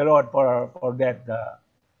 praise the Lord for that.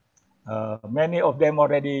 Many of them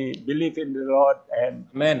already believe in the Lord and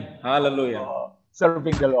Amen. Hallelujah.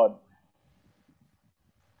 Serving the Lord.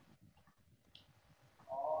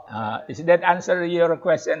 Is that answer your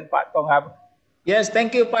question, Pak Tongham? Yes,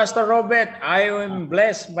 thank you, Pastor Robert. I am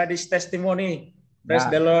blessed by this testimony. Praise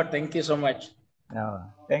the Lord. Thank you so much.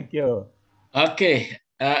 Thank you. Okay.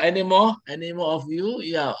 Any more of you?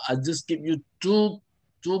 Yeah, I'll just give you two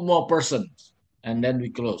more persons, and then we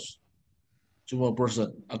close. 2 more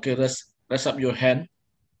person. Okay, raise up your hand.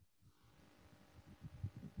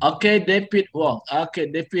 Okay, David Wong. Okay,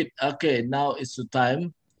 David. Okay, now it's the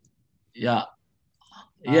time. Yeah.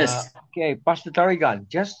 Yes. Okay, Pastor Tarigan,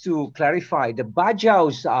 just to clarify, the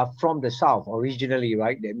Bajaus are from the south originally,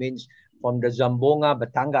 right? That means from the Zamboanga,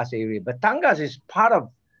 Batangas area. Batangas is part of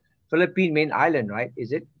Philippine main island, right?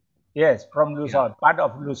 Is it? Yes, from Luzon, part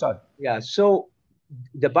of Luzon. Yeah, so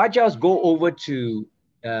the Bajaus go over to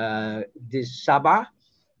this Sabah,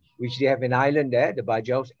 which they have an island there, the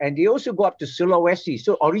Bajaus, and they also go up to Sulawesi.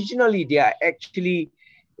 So originally they are actually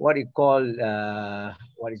what you call,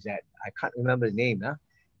 what is that? I can't remember the name.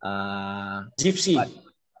 Gypsy. But,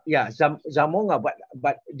 yeah, Zamonga,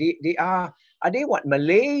 but they are they what,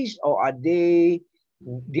 Malays, or are they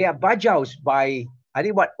are Bajaus are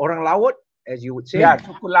they what, Orang Laut, as you would say? Yeah,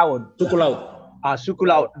 Suku Laut. Suku Laut. Suku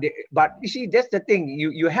Laut. But you see, that's the thing.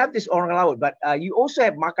 You have this Orang Laut, but you also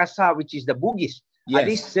have Makassar, which is the Bugis. Yes. Are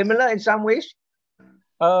they similar in some ways?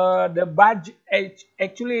 Actually,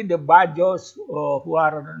 the Bajos who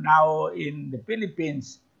are now in the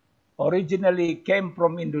Philippines originally came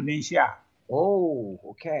from Indonesia. Oh,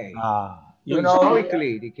 okay. You know,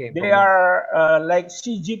 historically they are like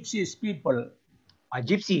sea gypsies people.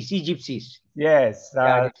 Sea gypsies. Yes.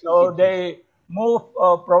 So they move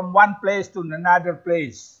from one place to another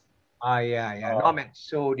place.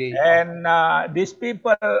 So they these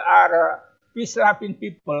people are peace-loving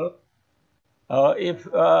people. If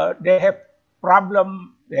they have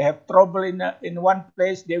problem, they have trouble in one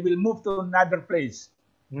place, they will move to another place.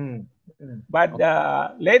 But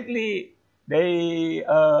lately, they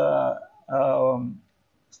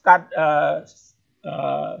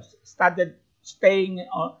started staying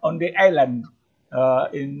on the island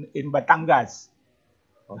in Batangas.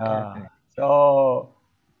 Okay. So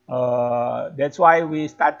that's why we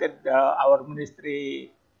started our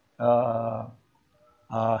ministry,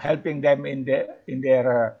 helping them in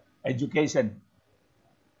their education.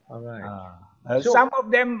 All right. Some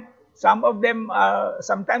of them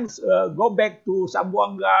sometimes go back to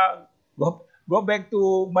Zamboanga, go back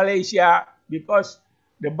to Malaysia, because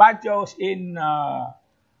the Bajos in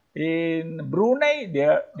Brunei,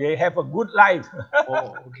 they have a good life.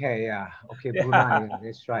 Brunei.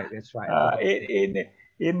 That's right.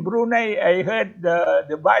 In Brunei, I heard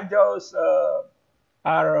the Bajos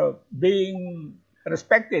are being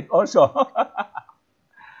respected also.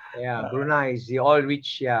 Brunei is the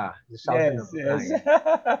oil-rich, the southern of Brunei. Yes.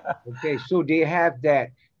 Okay, so they have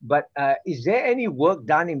that. But is there any work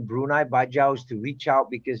done in Brunei Bajaus to reach out,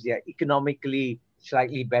 because they are economically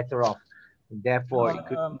slightly better off? Therefore,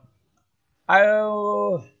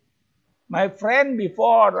 My friend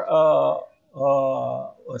before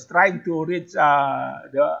was trying to reach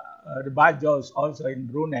the Bajos also in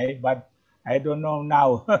Brunei, but I don't know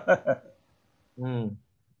now.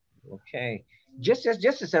 Okay. Just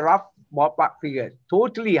as a rough ballpark figure,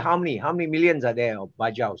 totally how many millions are there of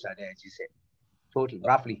Bajaus are there, as you said? Total,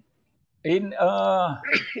 roughly. In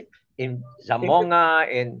Zamboanga,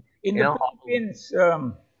 in the Philippines,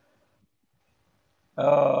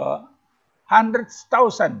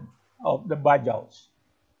 100,000 of the Bajaus.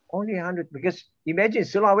 Only 100, because imagine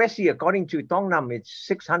Sulawesi, according to Tongnam, it's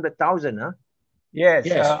 600,000, huh? Yes.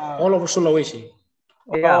 Yes, all over Sulawesi.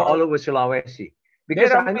 Yeah, all over Sulawesi. Because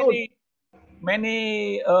there are I know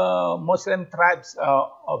many Muslim tribes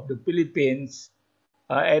of the Philippines,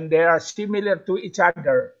 and they are similar to each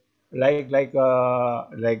other, like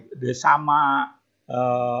the Sama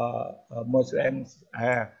Muslims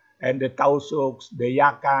and the Tausuks, the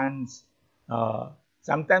Yakans.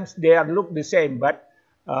 Sometimes they are look the same, but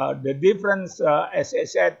the difference, as I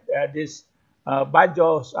said, these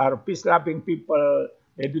Bajos are peace-loving people.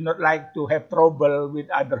 They do not like to have trouble with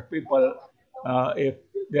other people. If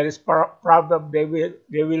there is problem, they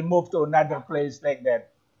will move to another place like that.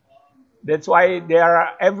 That's why they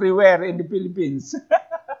are everywhere in the Philippines.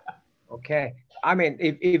 Okay. I mean,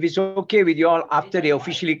 if it's okay with you all, after they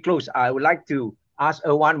officially close, I would like to ask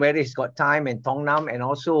Erwan whether he's got time, and Tongnam, and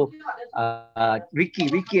also Ricky.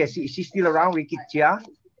 Ricky, is he still around, Ricky Chia?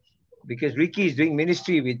 Because Ricky is doing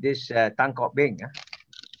ministry with this Tan Kok Beng,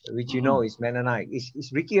 which you know is Mennonite.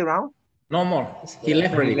 Is Ricky around? No more. He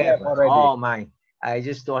left already. Oh my. I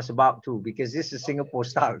just was about to, because this is Singapore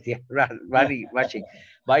style, really rushing.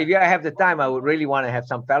 But if you have the time, I would really want to have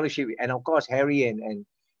some fellowship, and of course Harry and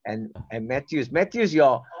Matthews. Matthews,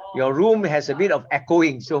 your room has a bit of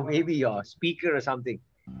echoing, so maybe your speaker or something.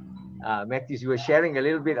 Matthews, you were sharing a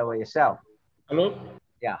little bit about yourself. Hello.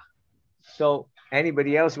 Yeah. So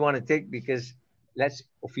anybody else want to take, because let's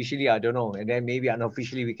officially, I don't know, and then maybe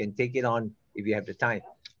unofficially we can take it on if you have the time.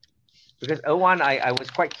 Because Erwan, I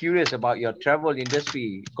was quite curious about your travel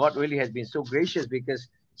industry. God really has been so gracious, because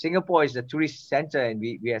Singapore is the tourist center, and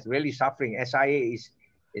we are really suffering. SIA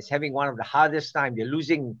is having one of the hardest time. They're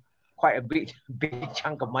losing quite a big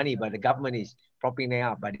chunk of money, but the government is propping them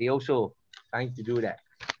up. But they also trying to do that.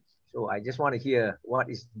 So I just want to hear what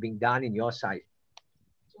is being done in your side.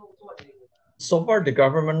 So far, the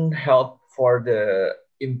government helped for the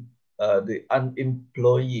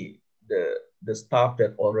unemployed, the staff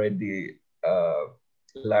that already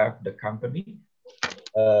left the company.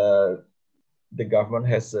 The government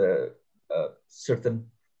has a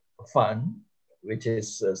certain fund, which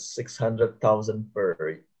is 600,000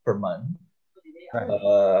 per month. Right.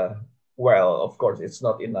 Well, of course, it's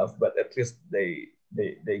not enough, but at least they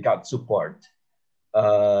got support.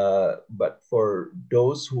 But for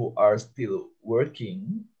those who are still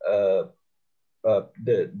working,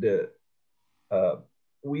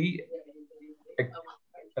 we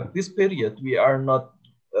at this period we are not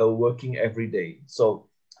working every day. So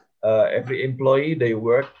every employee, they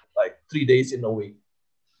work like 3 days in a week,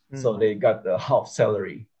 so they got a half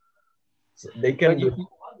salary. So they can.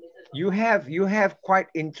 You have quite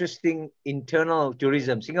interesting internal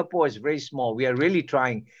tourism. Singapore is very small. We are really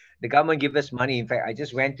trying. The government give us money. In fact, I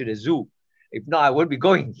just went to the zoo. If not, I won't be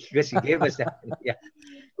going, because he gave us that. Yeah.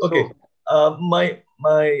 Okay.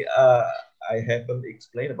 I haven't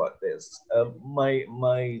explained about this.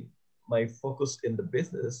 My focus in the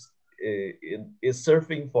business is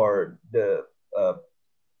serving for the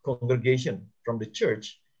congregation from the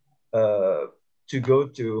church to go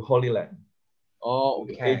to Holy Land. Oh,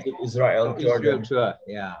 okay. Egypt, Israel, Jordan. Tour.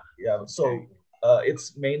 Yeah. Yeah. So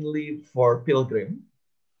it's mainly for pilgrim.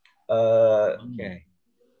 Okay.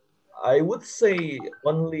 I would say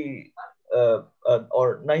only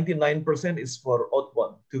or 99% is for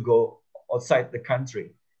outbound, to go outside the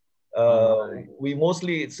country. We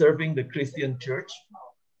mostly serving the Christian church,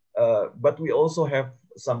 but we also have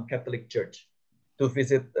some Catholic church to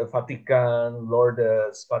visit Vatican,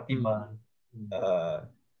 Lourdes, Fatima.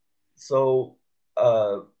 So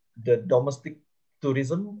the domestic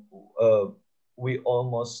tourism, we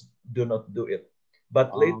almost do not do it.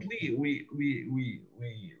 But lately, we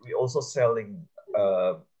also selling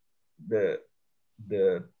the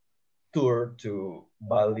tour to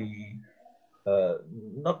Bali.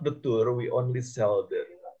 Not the tour, we only sell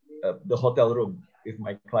the hotel room. If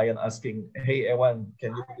my client asking, hey Ewan,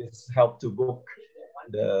 can you please help to book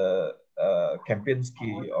the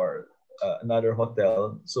Kempinski or another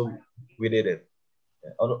hotel? So we did it.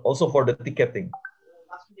 Also for the ticketing.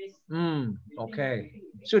 Okay.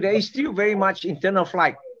 So there is still very much internal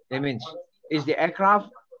flight. That means, is the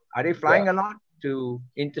aircraft Are they flying a lot to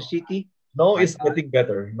intercity? No, it's getting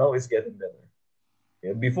better. No, it's getting better.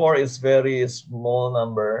 Yeah, before it's very small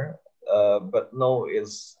number, but now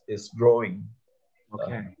it's growing.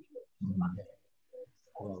 Okay.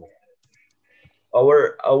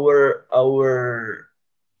 Our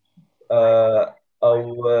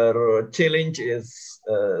challenge is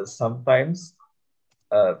sometimes,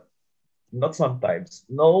 not sometimes.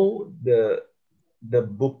 No, the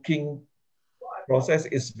booking process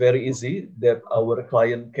is very easy that our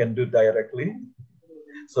client can do directly,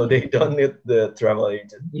 so they don't need the travel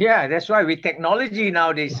agent. Yeah, that's why with technology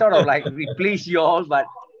now they sort of like replace you all, but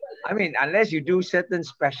I mean, unless you do certain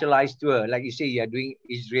specialized tour, like you say, you're doing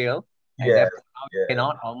Israel, and Yes, therefore now you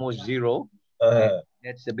cannot, almost zero.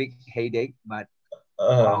 That's a big headache. But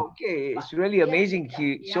wow, okay, it's really amazing.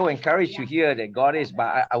 So encouraged to hear that God is.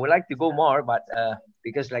 But I would like to go more, but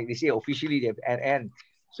because like they say, officially they've at end.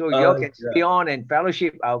 So you all can stay on and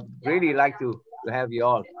fellowship. I would really like to have you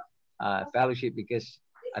all fellowship, because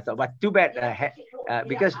I thought, but too bad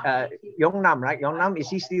because Yongnam, right? Yongnam, is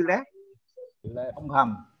he still there?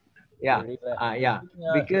 Yeah,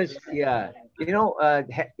 because you know,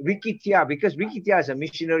 Ricky Tia, because Ricky Tia is a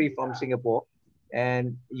missionary from Singapore,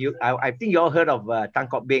 and I think you all heard of Tan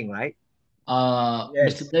Kok Beng, right?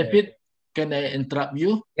 Mr. David, can I interrupt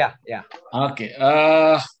you? Yeah. Okay.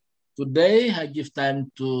 Today I give time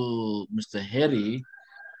to Mr. Harry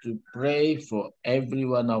to pray for every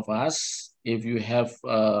one of us. If you have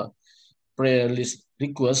prayer list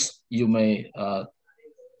request, you may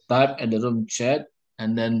type in the room chat,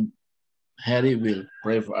 and then Harry will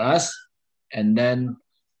pray for us, and then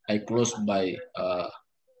I close by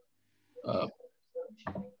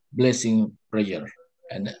blessing prayer.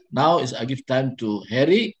 And now is I give time to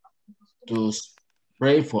Harry to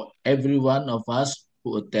pray for every one of us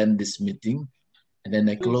who attend this meeting, and then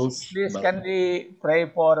I close. Please can we pray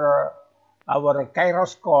for our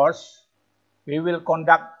Kairos course? We will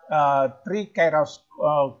conduct 3 Kairos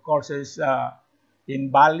courses in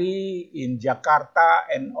Bali, in Jakarta,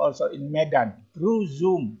 and also in Medan through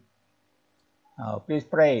Zoom. Please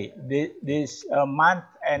pray this month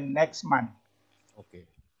and next month.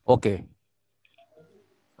 Okay,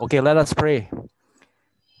 let us pray.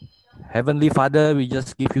 Heavenly Father, we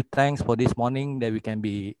just give you thanks for this morning that we can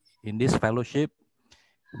be in this fellowship.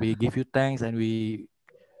 We give you thanks, and we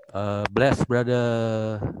bless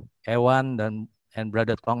Brother Ewan and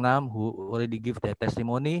Brother Tongnam, who already give their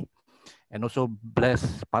testimony, and also bless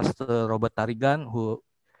Pastor Robert Tarigan, who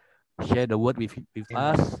share the word with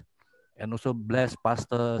us, and also bless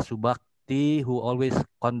Pastor Subakti, who always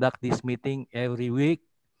conduct this meeting every week,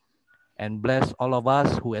 and bless all of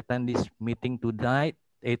us who attend this meeting today,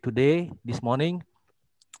 this morning.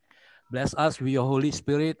 Bless us with your Holy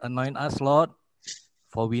Spirit, anoint us, Lord,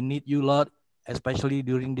 for we need you, Lord, especially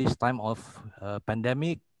during this time of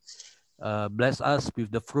pandemic. Bless us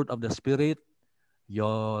with the fruit of the Spirit,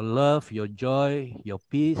 your love, your joy, your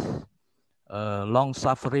peace,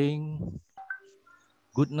 long-suffering,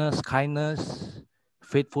 goodness, kindness,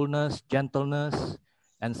 faithfulness, gentleness,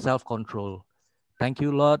 and self-control. Thank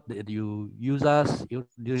you, Lord, that you use us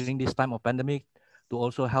during this time of pandemic to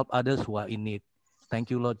also help others who are in need.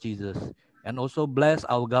 Thank you, Lord Jesus. And also bless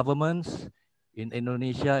our governments in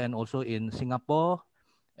Indonesia and also in Singapore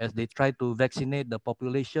as they try to vaccinate the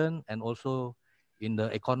population, and also in the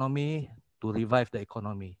economy to revive the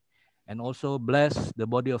economy. And also bless the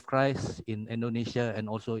body of Christ in Indonesia and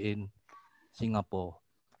also in Singapore.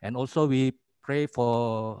 And also we pray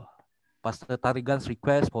for Pastor Tarigan's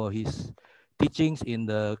request for his teachings in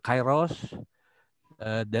the Kairos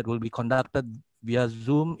that will be conducted via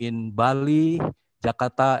Zoom in Bali,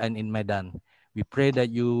 Jakarta, and in Medan. We pray that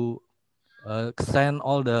you send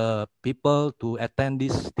all the people to attend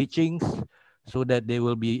these teachings so that they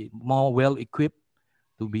will be more well equipped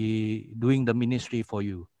to be doing the ministry for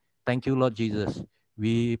you. Thank you, Lord Jesus.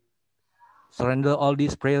 We surrender all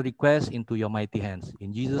these prayer requests into your mighty hands.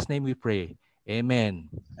 In Jesus' name we pray. Amen.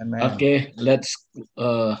 Okay, let's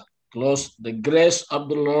close. The grace of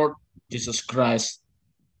the Lord Jesus Christ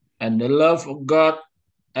and the love of God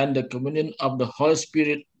and the communion of the Holy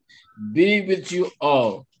Spirit be with you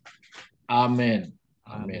all. Amen.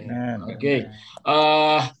 Amen. Okay.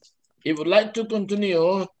 If you'd like to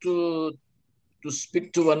continue to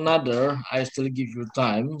speak to another, I still give you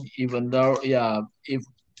time, even though, if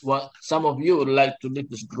some of you would like to leave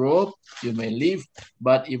this group, you may leave,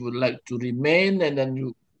 but if you would like to remain and then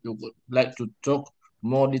you would like to talk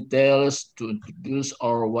more details to introduce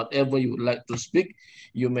or whatever you would like to speak,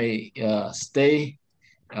 you may stay.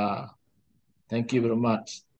 Thank you very much.